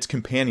journal and its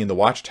companion, the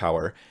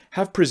Watchtower,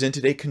 have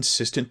presented a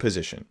consistent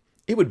position.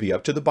 It would be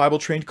up to the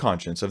Bible-trained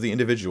conscience of the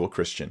individual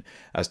Christian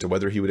as to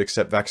whether he would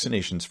accept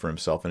vaccinations for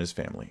himself and his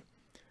family."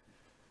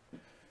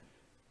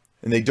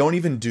 And they don't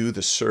even do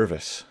the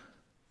service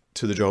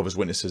to the Jehovah's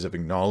Witnesses of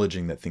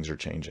acknowledging that things are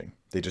changing.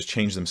 They just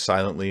change them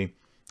silently,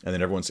 and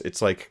then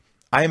it's like,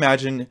 I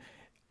imagine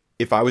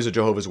if I was a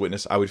Jehovah's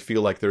Witness, I would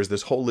feel like there's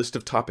this whole list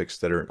of topics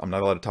that I'm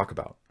not allowed to talk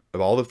about. Of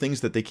all the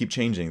things that they keep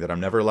changing that I'm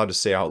never allowed to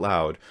say out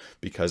loud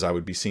because I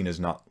would be seen as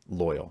not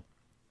loyal.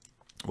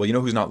 Well, you know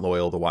who's not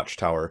loyal? The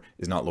Watchtower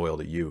is not loyal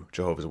to you,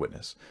 Jehovah's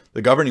Witness.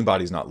 The governing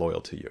body is not loyal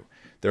to you.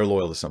 They're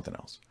loyal to something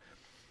else.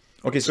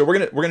 Okay, so we're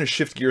gonna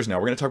shift gears now.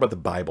 We're gonna talk about the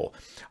Bible.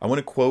 I want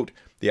to quote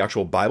the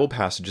actual Bible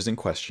passages in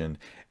question,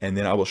 and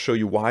then I will show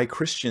you why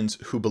Christians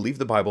who believe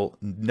the Bible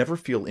never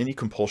feel any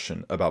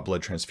compulsion about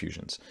blood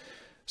transfusions.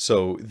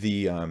 So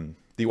the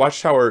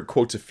Watchtower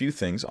quotes a few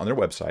things on their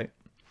website.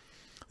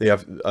 They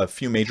have a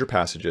few major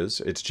passages.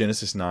 It's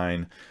Genesis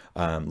 9,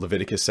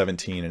 Leviticus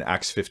 17, and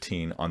Acts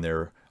 15 on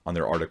their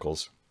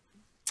articles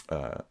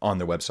on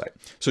their website.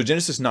 So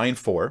Genesis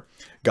 9:4,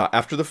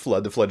 after the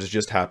flood has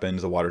just happened.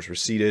 The waters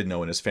receded.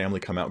 Noah and his family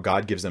come out.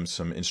 God gives them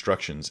some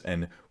instructions,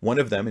 and one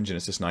of them in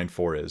Genesis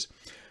 9:4 is,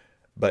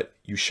 "But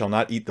you shall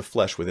not eat the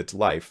flesh with its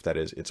life, that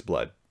is, its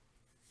blood."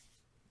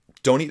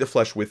 Don't eat the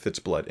flesh with its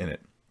blood in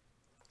it.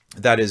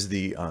 That is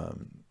the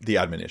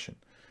admonition.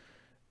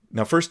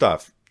 Now, first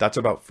off, that's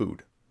about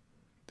food.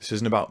 This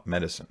isn't about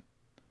medicine.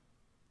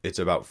 It's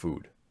about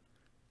food.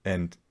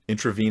 And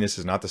intravenous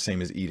is not the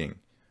same as eating.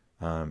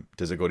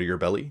 Does it go to your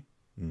belly?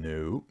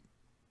 Nope.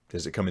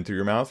 Does it come in through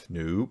your mouth?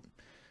 Nope.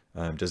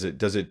 Does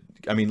it,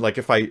 I mean, like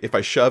if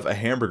I shove a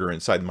hamburger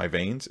inside my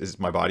veins, is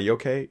my body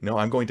okay? No,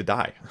 I'm going to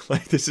die.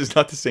 Like, this is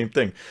not the same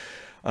thing.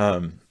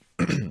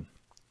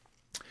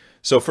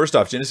 So first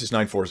off, Genesis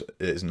 9:4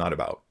 is not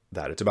about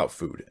that. It's about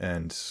food.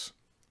 And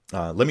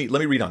let me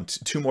read on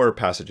two more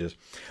passages.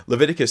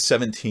 Leviticus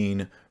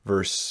 17,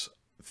 verse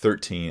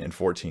 13 and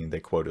 14, they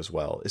quote as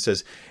well. It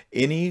says,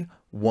 "Any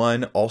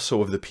one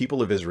also of the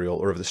people of Israel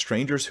or of the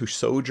strangers who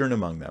sojourn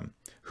among them,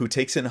 who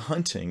takes in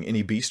hunting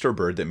any beast or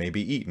bird that may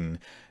be eaten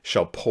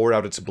shall pour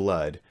out its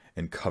blood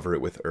and cover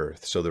it with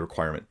earth. So the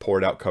requirement, pour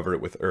it out, cover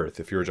it with earth.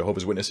 If you're a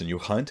Jehovah's Witness and you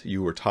hunt,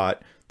 you were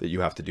taught that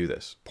you have to do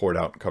this. Pour it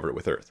out, cover it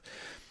with earth.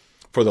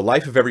 For the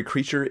life of every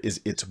creature is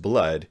its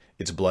blood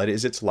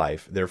is its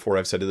life. Therefore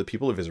I've said to the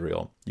people of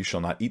Israel, you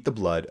shall not eat the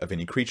blood of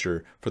any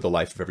creature, for the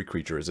life of every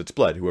creature is its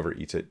blood. Whoever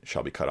eats it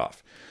shall be cut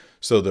off.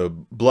 So the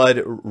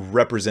blood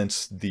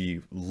represents the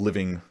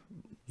living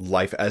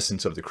life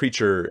essence of the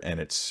creature, and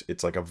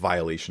it's like a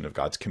violation of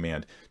God's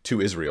command to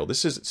Israel.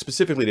 This is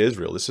specifically to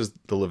Israel. This is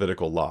the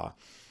Levitical law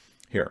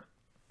here.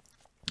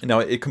 Now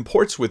it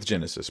comports with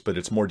Genesis, but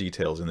it's more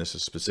details, and this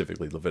is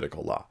specifically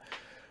Levitical law.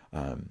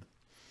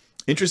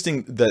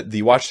 Interesting that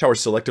the Watchtower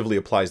selectively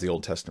applies the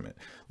Old Testament.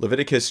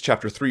 Leviticus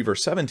chapter 3,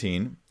 verse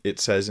 17, it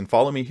says, and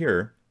follow me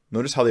here.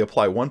 Notice how they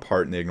apply one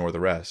part and they ignore the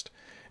rest.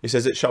 It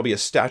says, it shall be a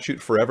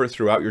statute forever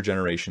throughout your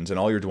generations and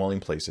all your dwelling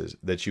places,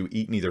 that you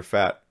eat neither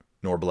fat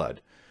nor blood.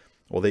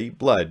 Well, they eat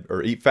blood,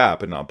 or eat fat,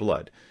 but not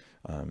blood.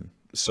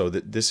 So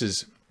that this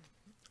is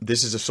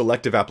a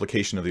selective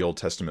application of the Old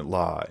Testament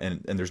law,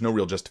 and there's no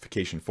real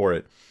justification for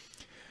it.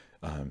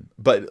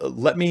 But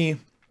let me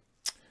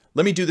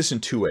do this in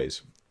two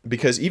ways,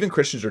 because even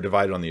Christians are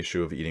divided on the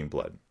issue of eating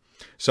blood.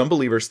 Some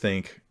believers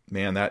think,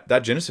 man,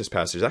 that Genesis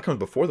passage, that comes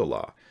before the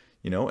law,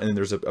 and then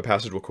there's a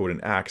passage we'll quote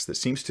in Acts that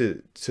seems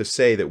to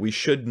say that we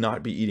should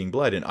not be eating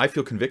blood, and I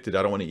feel convicted,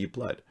 I don't want to eat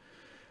blood.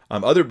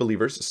 Other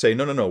believers say,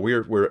 no,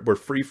 we're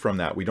free from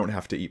that. We don't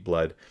have to eat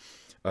blood,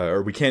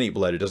 or we can't eat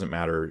blood. It doesn't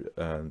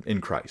matter in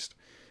Christ.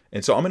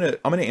 And so I'm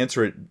gonna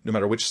answer it no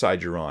matter which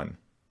side you're on,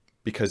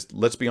 because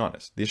let's be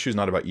honest, the issue is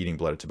not about eating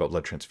blood; it's about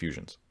blood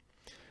transfusions.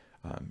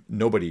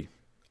 Nobody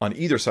on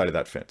either side of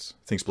that fence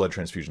thinks blood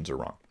transfusions are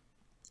wrong.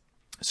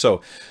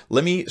 So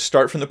let me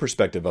start from the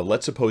perspective of,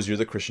 let's suppose you're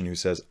the Christian who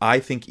says, I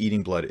think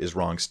eating blood is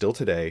wrong still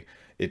today.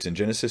 It's in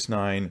Genesis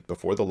 9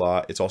 before the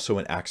law. It's also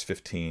in Acts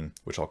 15,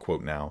 which I'll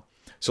quote now.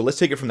 So let's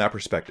take it from that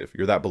perspective.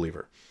 You're that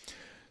believer.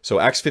 So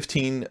Acts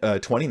 15,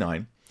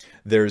 29,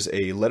 there's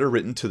a letter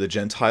written to the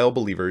Gentile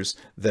believers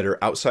that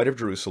are outside of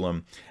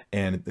Jerusalem,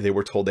 and they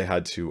were told they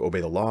had to obey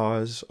the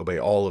laws, obey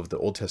all of the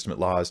Old Testament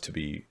laws to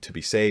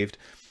be saved.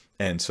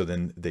 And so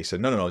then they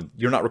said, no,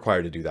 you're not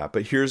required to do that,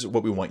 but here's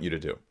what we want you to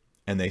do.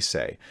 And they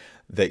say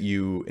that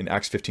you, in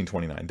Acts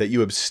 15:29, that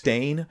you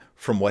abstain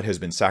from what has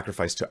been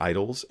sacrificed to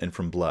idols, and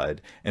from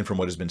blood, and from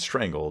what has been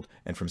strangled,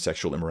 and from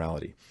sexual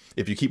immorality.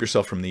 If you keep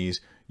yourself from these,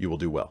 you will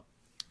do well.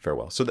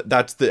 Farewell. So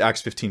that's the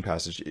Acts 15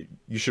 passage.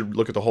 You should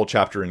look at the whole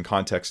chapter in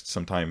context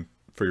sometime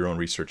for your own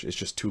research. It's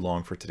just too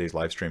long for today's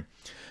live stream.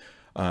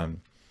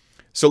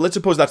 So let's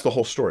suppose that's the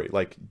whole story.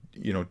 Like,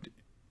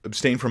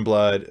 abstain from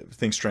blood,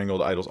 things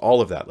strangled, idols,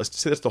 all of that. Let's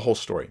say that's the whole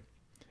story.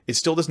 It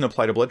still doesn't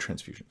apply to blood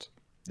transfusions.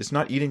 It's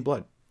not eating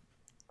blood.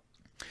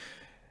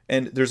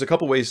 And there's a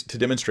couple ways to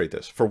demonstrate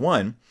this. For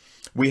one,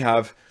 we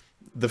have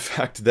the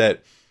fact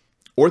that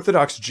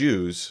Orthodox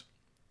Jews,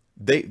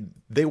 they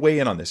weigh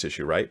in on this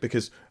issue, right?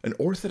 Because an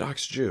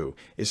Orthodox Jew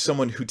is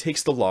someone who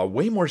takes the law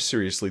way more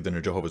seriously than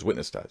a Jehovah's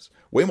Witness does,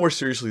 way more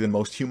seriously than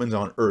most humans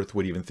on earth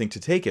would even think to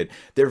take it.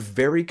 They're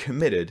very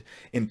committed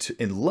in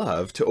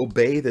love to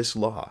obey this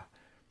law.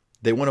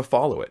 They want to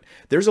follow it.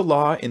 There's a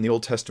law in the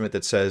Old Testament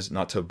that says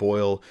not to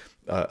boil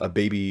a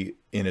baby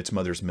in its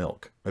mother's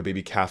milk, a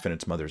baby calf in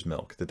its mother's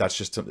milk, that's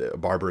just a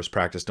barbarous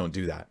practice. Don't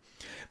do that.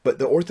 But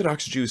the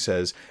Orthodox Jew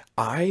says,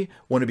 I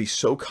want to be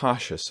so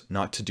cautious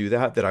not to do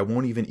that I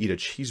won't even eat a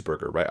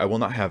cheeseburger, right? I will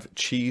not have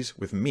cheese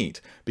with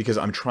meat because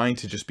I'm trying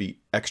to just be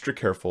extra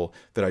careful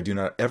that I do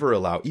not ever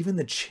allow even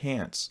the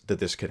chance that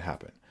this could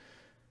happen.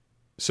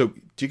 So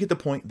do you get the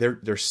point?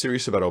 They're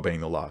serious about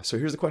obeying the law. So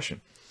here's the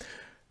question.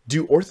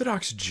 Do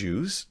Orthodox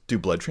Jews do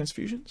blood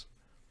transfusions?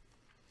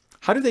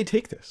 How do they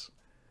take this?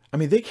 I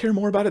mean, they care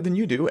more about it than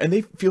you do, and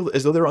they feel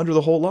as though they're under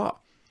the whole law.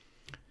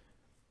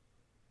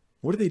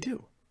 What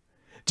do?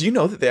 Do you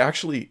know that they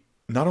actually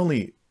not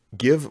only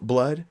give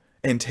blood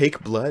and take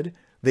blood,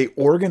 they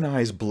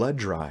organize blood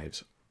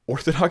drives.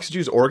 Orthodox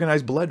Jews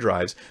organize blood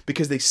drives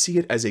because they see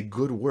it as a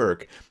good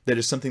work that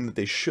is something that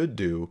they should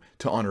do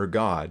to honor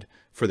God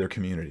for their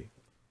community.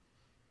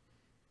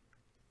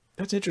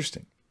 That's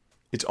interesting.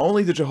 It's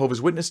only the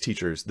Jehovah's Witness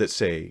teachers that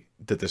say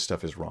that this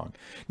stuff is wrong.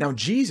 Now,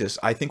 Jesus,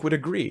 I think, would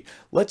agree.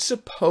 Let's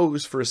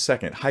suppose for a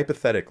second,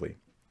 hypothetically,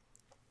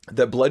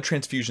 that blood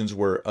transfusions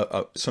were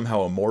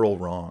somehow a moral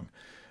wrong.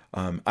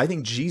 I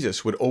think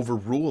Jesus would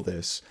overrule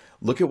this.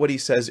 Look at what he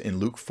says in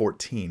Luke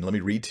 14. Let me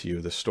read to you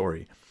the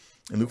story.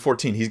 In Luke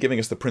 14, he's giving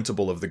us the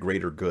principle of the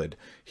greater good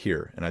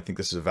here, and I think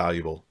this is a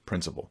valuable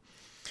principle.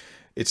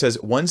 It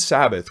says, one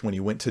Sabbath, when he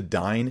went to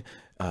dine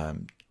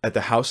at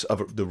the house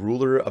of the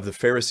ruler of the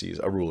Pharisees,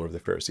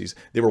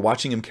 they were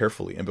watching him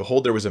carefully. And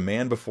behold, there was a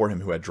man before him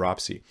who had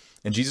dropsy.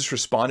 And Jesus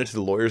responded to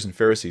the lawyers and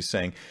Pharisees,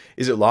 saying,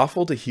 is it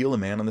lawful to heal a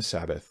man on the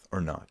Sabbath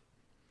or not?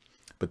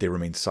 But they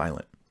remained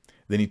silent.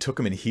 Then he took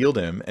him and healed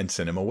him and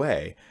sent him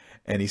away.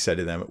 And he said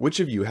to them, which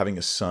of you, having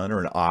a son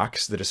or an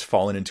ox that has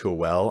fallen into a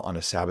well on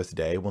a Sabbath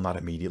day, will not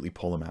immediately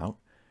pull him out?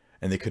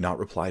 And they could not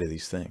reply to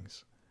these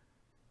things.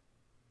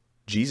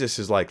 Jesus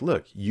is like,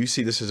 look, you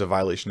see this as a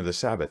violation of the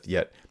Sabbath,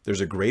 yet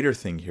there's a greater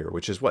thing here,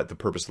 which is what? The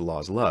purpose of the law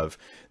is love.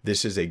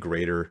 This is a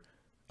greater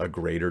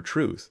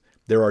truth.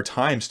 There are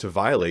times to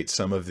violate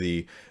some of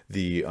the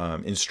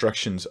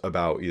instructions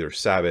about either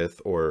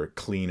Sabbath or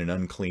clean and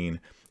unclean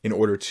in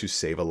order to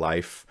save a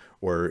life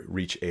or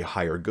reach a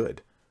higher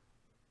good.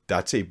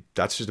 That's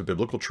just a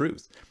biblical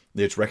truth.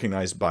 It's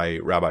recognized by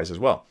rabbis as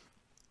well.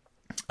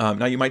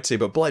 Now you might say,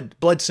 but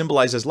blood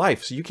symbolizes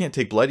life, so you can't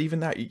take blood. Even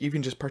that, you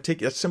can just partake.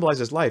 That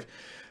symbolizes life,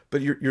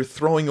 but you're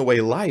throwing away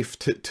life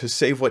to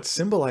save what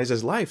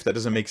symbolizes life. That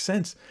doesn't make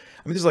sense.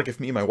 I mean, this is like if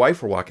me and my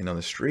wife were walking down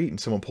the street and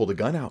someone pulled a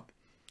gun out,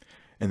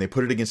 and they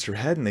put it against her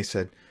head, and they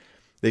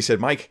said,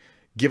 Mike,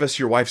 give us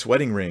your wife's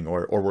wedding ring,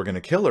 or we're going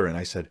to kill her. And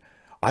I said,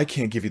 I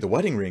can't give you the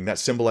wedding ring. That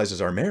symbolizes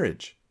our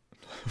marriage.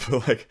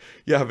 Like,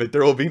 yeah, but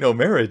there will be no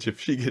marriage if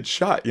she gets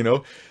shot.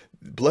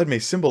 Blood may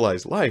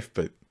symbolize life,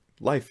 but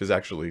life is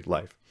actually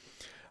life.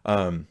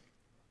 Something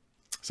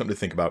to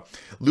think about.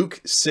 Luke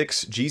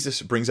 6,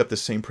 Jesus brings up the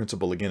same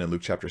principle again in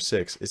Luke chapter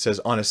 6. It says,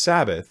 on a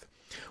Sabbath,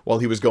 while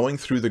he was going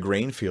through the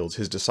grain fields,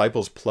 his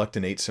disciples plucked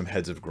and ate some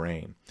heads of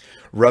grain,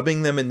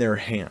 rubbing them in their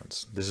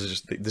hands. This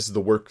is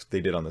the work they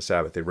did on the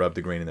Sabbath. They rubbed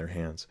the grain in their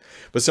hands.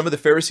 But some of the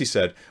Pharisees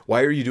said,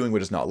 why are you doing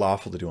what is not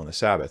lawful to do on the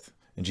Sabbath?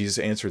 And Jesus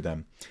answered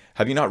them,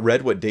 have you not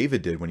read what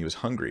David did when he was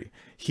hungry,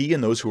 he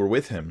and those who were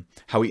with him,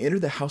 how he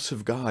entered the house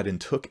of God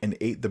and took and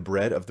ate the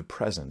bread of the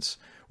presence,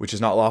 which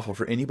is not lawful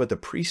for any but the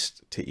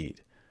priest to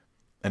eat,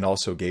 and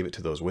also gave it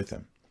to those with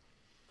him.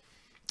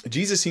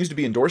 Jesus seems to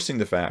be endorsing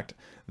the fact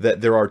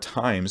that there are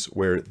times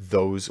where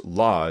those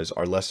laws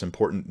are less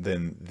important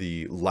than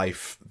the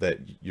life that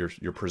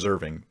you're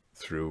preserving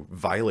through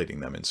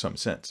violating them in some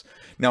sense.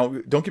 Now,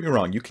 don't get me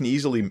wrong, you can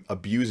easily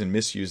abuse and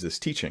misuse this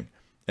teaching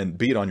and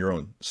be it on your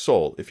own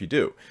soul if you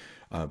do.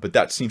 But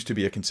that seems to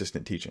be a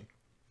consistent teaching.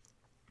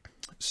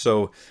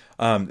 So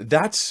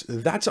that's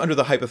under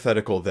the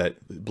hypothetical that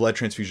blood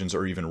transfusions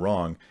are even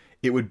wrong.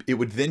 It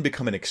would then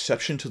become an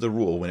exception to the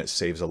rule when it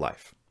saves a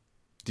life.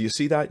 Do you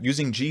see that?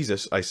 Using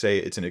Jesus, I say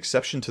it's an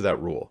exception to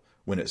that rule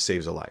when it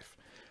saves a life.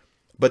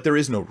 But there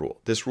is no rule.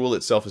 This rule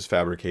itself is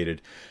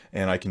fabricated,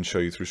 and I can show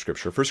you through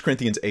Scripture. 1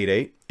 Corinthians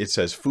 8:8, it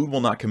says, food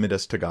will not commit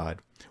us to God.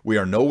 We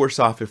are no worse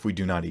off if we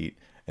do not eat,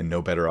 and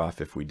no better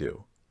off if we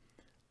do.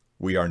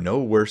 We are no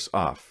worse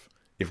off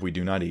if we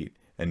do not eat,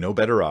 and no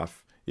better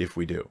off if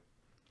we do.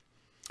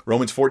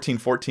 Romans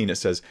 14:14, it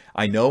says,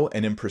 I know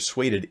and am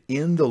persuaded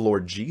in the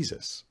Lord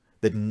Jesus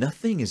that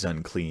nothing is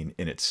unclean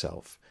in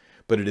itself,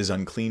 but it is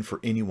unclean for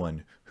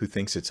anyone who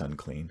thinks it's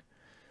unclean.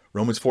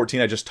 Romans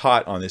 14, I just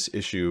taught on this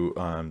issue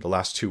the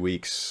last 2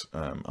 weeks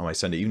on my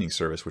Sunday evening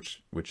service,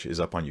 which is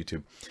up on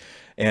YouTube.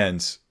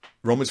 And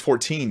Romans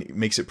 14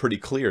 makes it pretty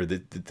clear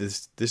that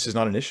this is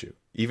not an issue.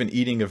 Even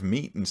eating of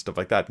meat and stuff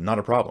like that, not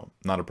a problem,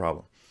 not a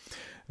problem.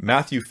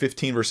 Matthew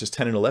 15 verses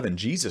 10 and 11,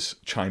 Jesus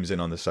chimes in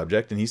on the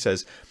subject and he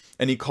says,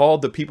 and he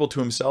called the people to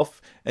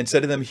himself and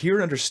said to them, hear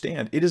and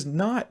understand, it is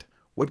not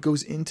what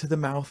goes into the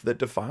mouth that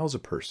defiles a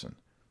person,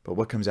 but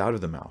what comes out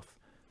of the mouth.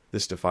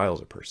 This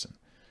defiles a person.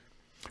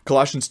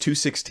 Colossians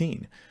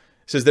 2:16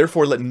 says,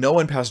 therefore let no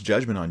one pass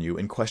judgment on you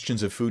in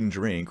questions of food and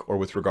drink or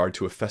with regard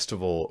to a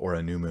festival or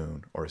a new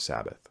moon or a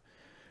Sabbath.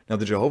 Now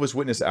the Jehovah's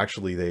Witness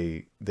actually,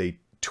 they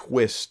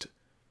twist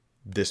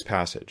this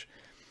passage.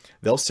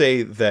 They'll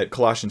say that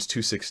Colossians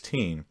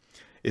 2:16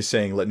 is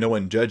saying, let no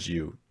one judge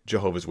you,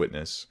 Jehovah's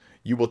Witness.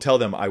 You will tell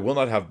them, I will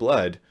not have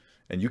blood,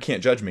 and you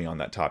can't judge me on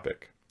that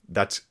topic.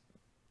 That's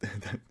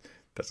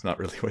not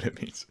really what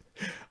it means.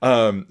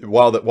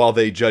 While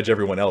they judge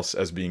everyone else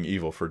as being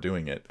evil for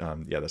doing it,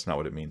 yeah, that's not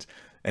what it means.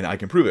 And I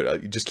can prove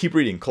it. Just keep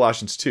reading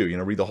Colossians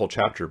 2, read the whole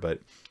chapter,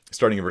 but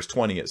starting in verse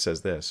 20, it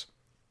says this.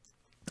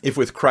 If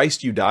with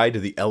Christ you died to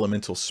the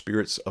elemental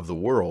spirits of the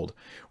world,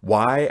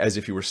 why, as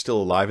if you were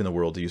still alive in the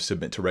world, do you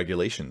submit to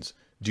regulations?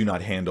 Do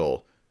not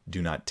handle,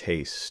 do not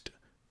taste,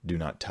 do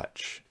not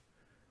touch.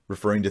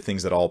 Referring to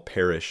things that all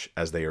perish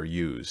as they are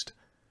used.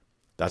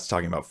 That's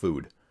talking about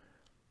food.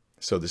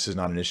 So this is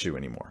not an issue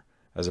anymore.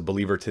 As a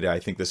believer today, I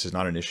think this is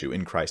not an issue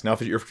in Christ. Now,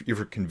 if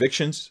your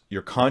convictions,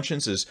 your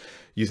conscience is,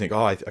 you think,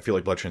 oh, I feel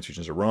like blood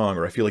transfusions are wrong,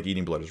 or I feel like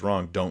eating blood is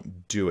wrong,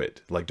 don't do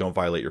it. Like, don't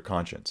violate your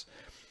conscience.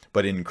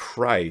 But in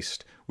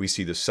Christ, we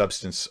see the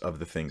substance of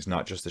the things,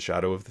 not just the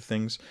shadow of the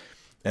things.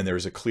 And there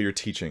is a clear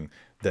teaching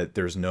that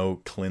there's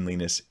no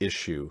cleanliness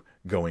issue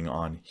going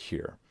on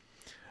here.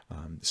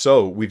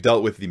 So we've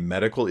dealt with the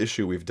medical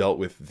issue, we've dealt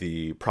with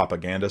the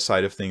propaganda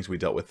side of things, we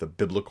dealt with the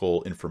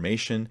biblical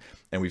information,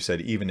 and we've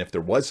said even if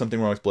there was something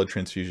wrong with blood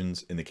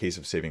transfusions, in the case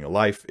of saving a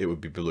life, it would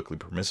be biblically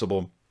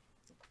permissible,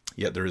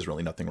 yet there is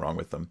really nothing wrong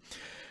with them.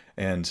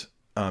 And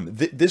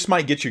this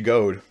might get you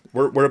goad.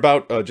 We're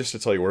about, just to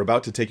tell you, we're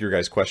about to take your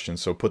guys'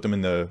 questions, so put them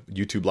in the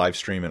YouTube live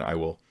stream and I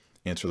will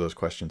answer those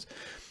questions.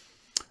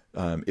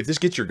 If this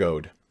gets your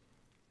goad,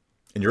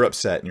 and you're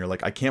upset and you're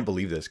like, I can't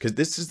believe this, because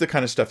this is the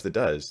kind of stuff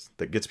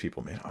that gets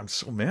people, man, I'm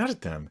so mad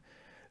at them.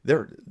 There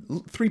are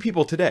 3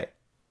 people today.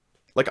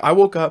 Like, I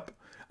woke up,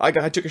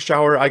 I took a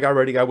shower, I got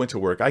ready, I went to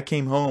work, I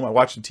came home, I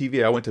watched the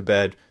TV, I went to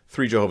bed.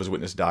 3 Jehovah's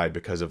Witnesses died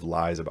because of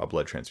lies about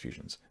blood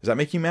transfusions. Does that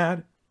make you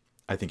mad?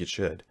 I think it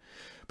should.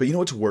 But you know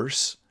what's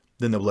worse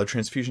than the blood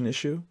transfusion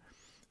issue?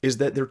 Is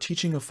that they're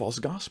teaching a false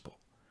gospel.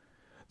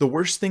 The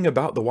worst thing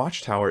about the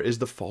Watchtower is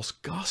the false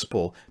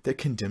gospel that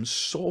condemns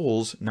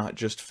souls, not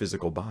just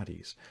physical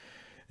bodies.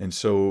 And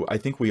so I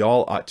think we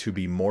all ought to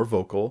be more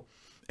vocal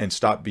and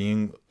stop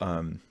being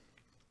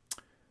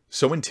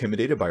so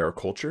intimidated by our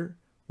culture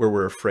where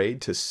we're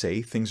afraid to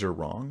say things are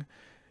wrong.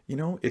 You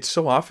know, it's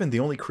so often the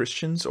only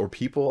Christians, or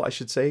people, I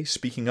should say,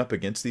 speaking up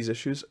against these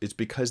issues is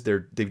because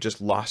they've just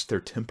lost their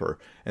temper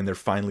and they're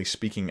finally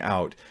speaking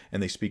out,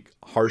 and they speak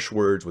harsh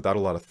words without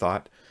a lot of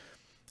thought.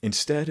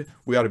 Instead,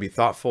 we ought to be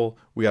thoughtful.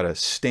 We ought to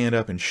stand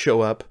up and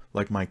show up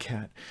like my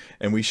cat.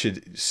 And we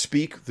should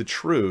speak the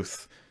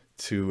truth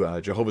to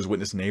Jehovah's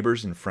Witness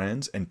neighbors and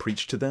friends and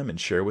preach to them and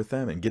share with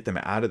them and get them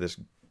out of this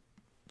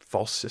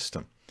false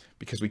system.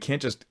 Because we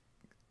can't just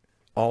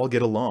all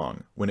get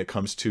along when it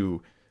comes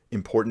to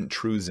important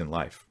truths in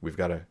life. We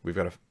got to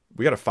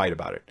fight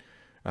about it.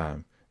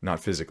 Not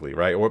physically,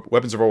 right? Or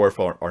weapons of our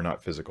warfare are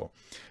not physical,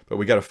 but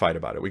we got to fight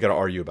about it. We got to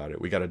argue about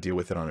it. We got to deal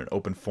with it on an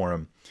open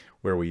forum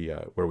where we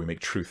make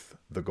truth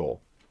the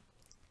goal.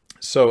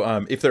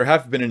 So if there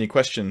have been any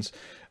questions,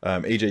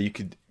 AJ, you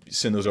could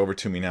send those over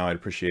to me now. I'd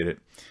appreciate it.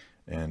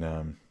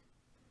 And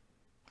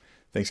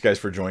thanks guys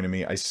for joining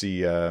me. I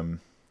see,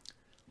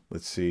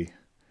 let's see,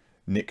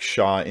 Nick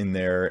Shaw in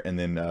there. And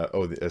then,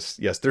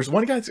 yes, there's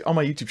one guy on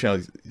my YouTube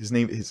channel. His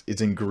name is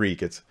in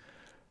Greek. It's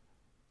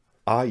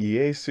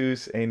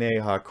Jesus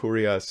ene ha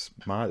kurias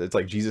ma. It's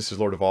like Jesus is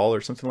Lord of all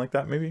or something like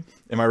that, maybe.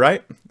 Am I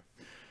right?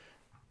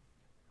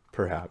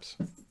 Perhaps.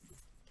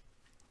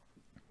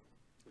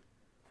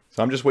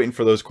 So I'm just waiting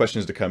for those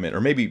questions to come in.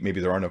 Or maybe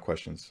there are no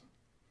questions.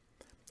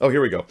 Oh,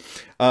 here we go.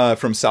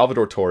 From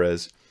Salvador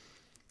Torres.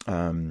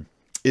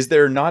 Is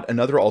there not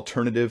another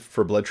alternative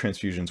for blood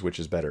transfusions which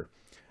is better?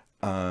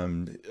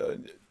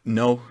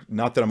 No,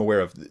 not that I'm aware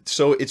of.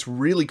 So it's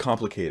really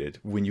complicated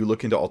when you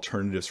look into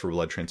alternatives for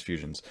blood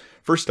transfusions.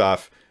 First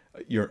off,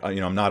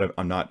 I'm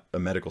not a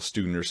medical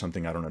student or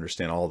something. I don't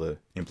understand all the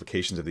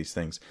implications of these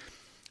things,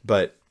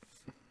 but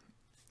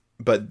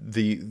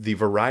the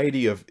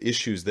variety of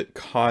issues that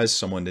cause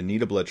someone to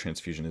need a blood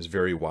transfusion is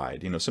very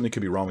wide. You know, something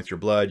could be wrong with your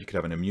blood. You could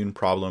have an immune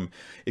problem.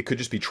 It could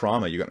just be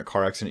trauma. You got in a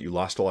car accident. You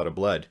lost a lot of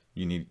blood.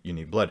 You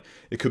need blood.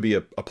 It could be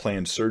a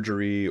planned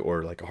surgery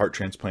or like a heart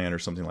transplant or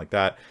something like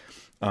that.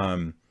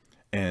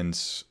 And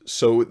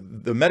so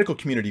the medical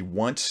community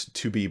wants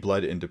to be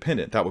blood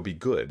independent. That would be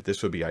good.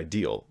 This would be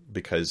ideal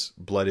because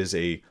blood is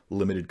a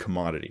limited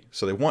commodity.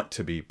 So they want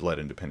to be blood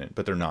independent,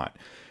 but they're not.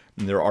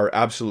 And there are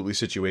absolutely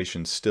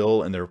situations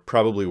still, and there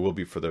probably will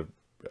be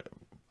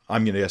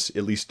I'm going to guess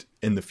at least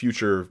in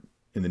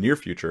the near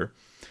future,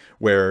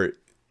 where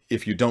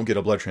if you don't get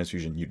a blood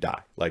transfusion, you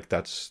die. Like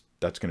that's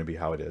going to be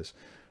how it is.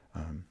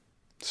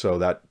 So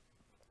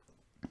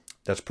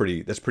that's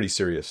pretty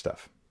serious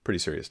stuff. Pretty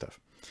serious stuff.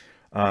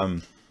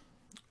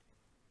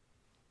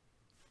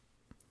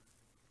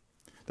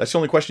 That's the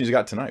only questions you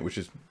got tonight, which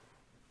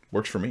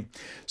works for me.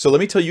 So let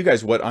me tell you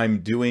guys what I'm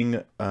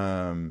doing,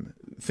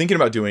 thinking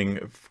about doing,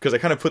 because I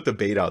kind of put the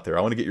bait out there.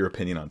 I want to get your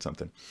opinion on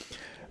something.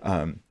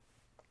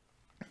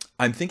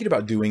 I'm thinking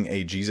about doing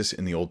a Jesus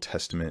in the Old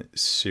Testament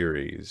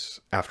series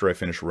after I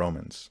finish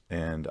Romans.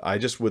 And I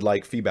just would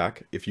like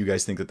feedback. If you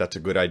guys think that that's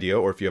a good idea,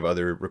 or if you have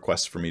other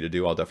requests for me to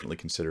do, I'll definitely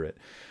consider it.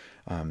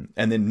 And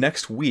then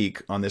next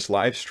week on this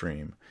live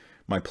stream,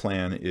 my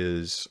plan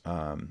is,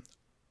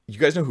 you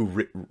guys know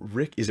who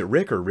Rick, is it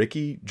Rick or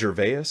Ricky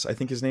Gervais? I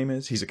think his name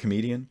is. He's a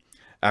comedian,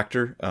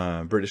 actor,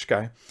 British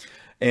guy.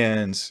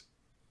 And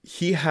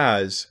he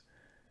has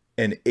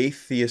an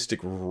atheistic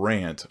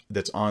rant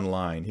that's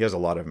online. He has a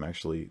lot of them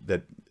actually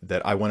that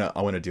I want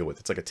to deal with.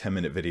 It's like a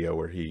 10-minute video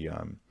where he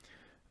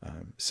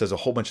says a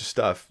whole bunch of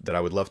stuff that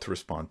I would love to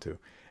respond to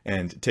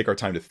and take our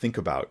time to think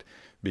about,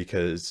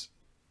 because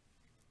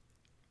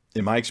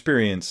in my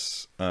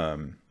experience,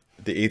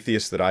 the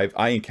atheists that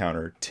I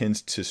encounter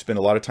tends to spend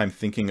a lot of time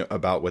thinking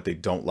about what they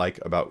don't like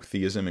about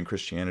theism and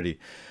Christianity,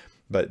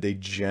 but they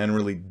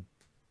generally,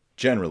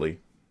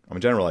 I'm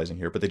generalizing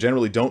here, but they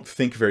generally don't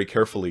think very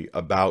carefully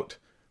about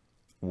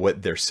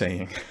what they're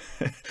saying.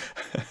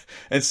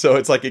 And so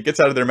it's like, it gets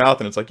out of their mouth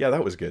and it's like, yeah,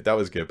 that was good.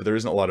 But there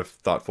isn't a lot of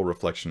thoughtful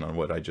reflection on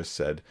what I just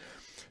said.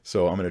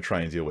 So I'm going to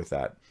try and deal with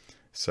that.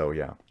 So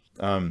yeah.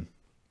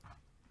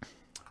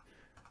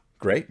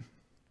 Great.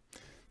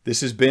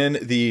 This has been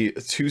the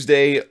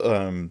Tuesday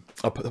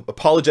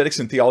Apologetics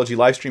and Theology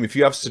live stream. If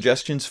you have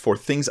suggestions for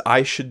things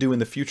I should do in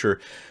the future,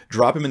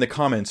 drop them in the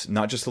comments,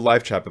 not just the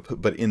live chat,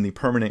 but in the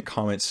permanent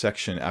comments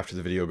section after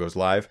the video goes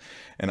live,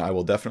 and I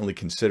will definitely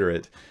consider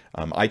it.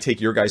 I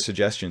take your guys'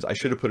 suggestions. I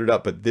should have put it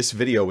up, but this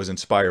video was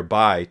inspired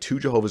by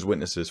 2 Jehovah's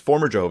Witnesses,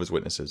 former Jehovah's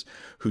Witnesses,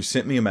 who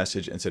sent me a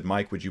message and said,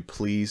 Mike, would you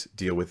please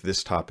deal with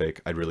this topic?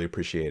 I'd really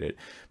appreciate it,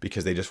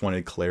 because they just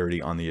wanted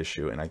clarity on the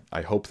issue, and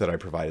I hope that I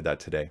provided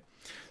that today.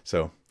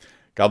 So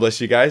God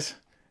bless you guys.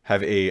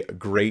 Have a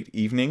great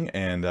evening,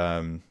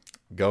 and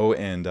go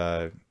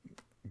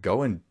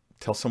go and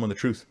tell someone the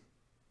truth.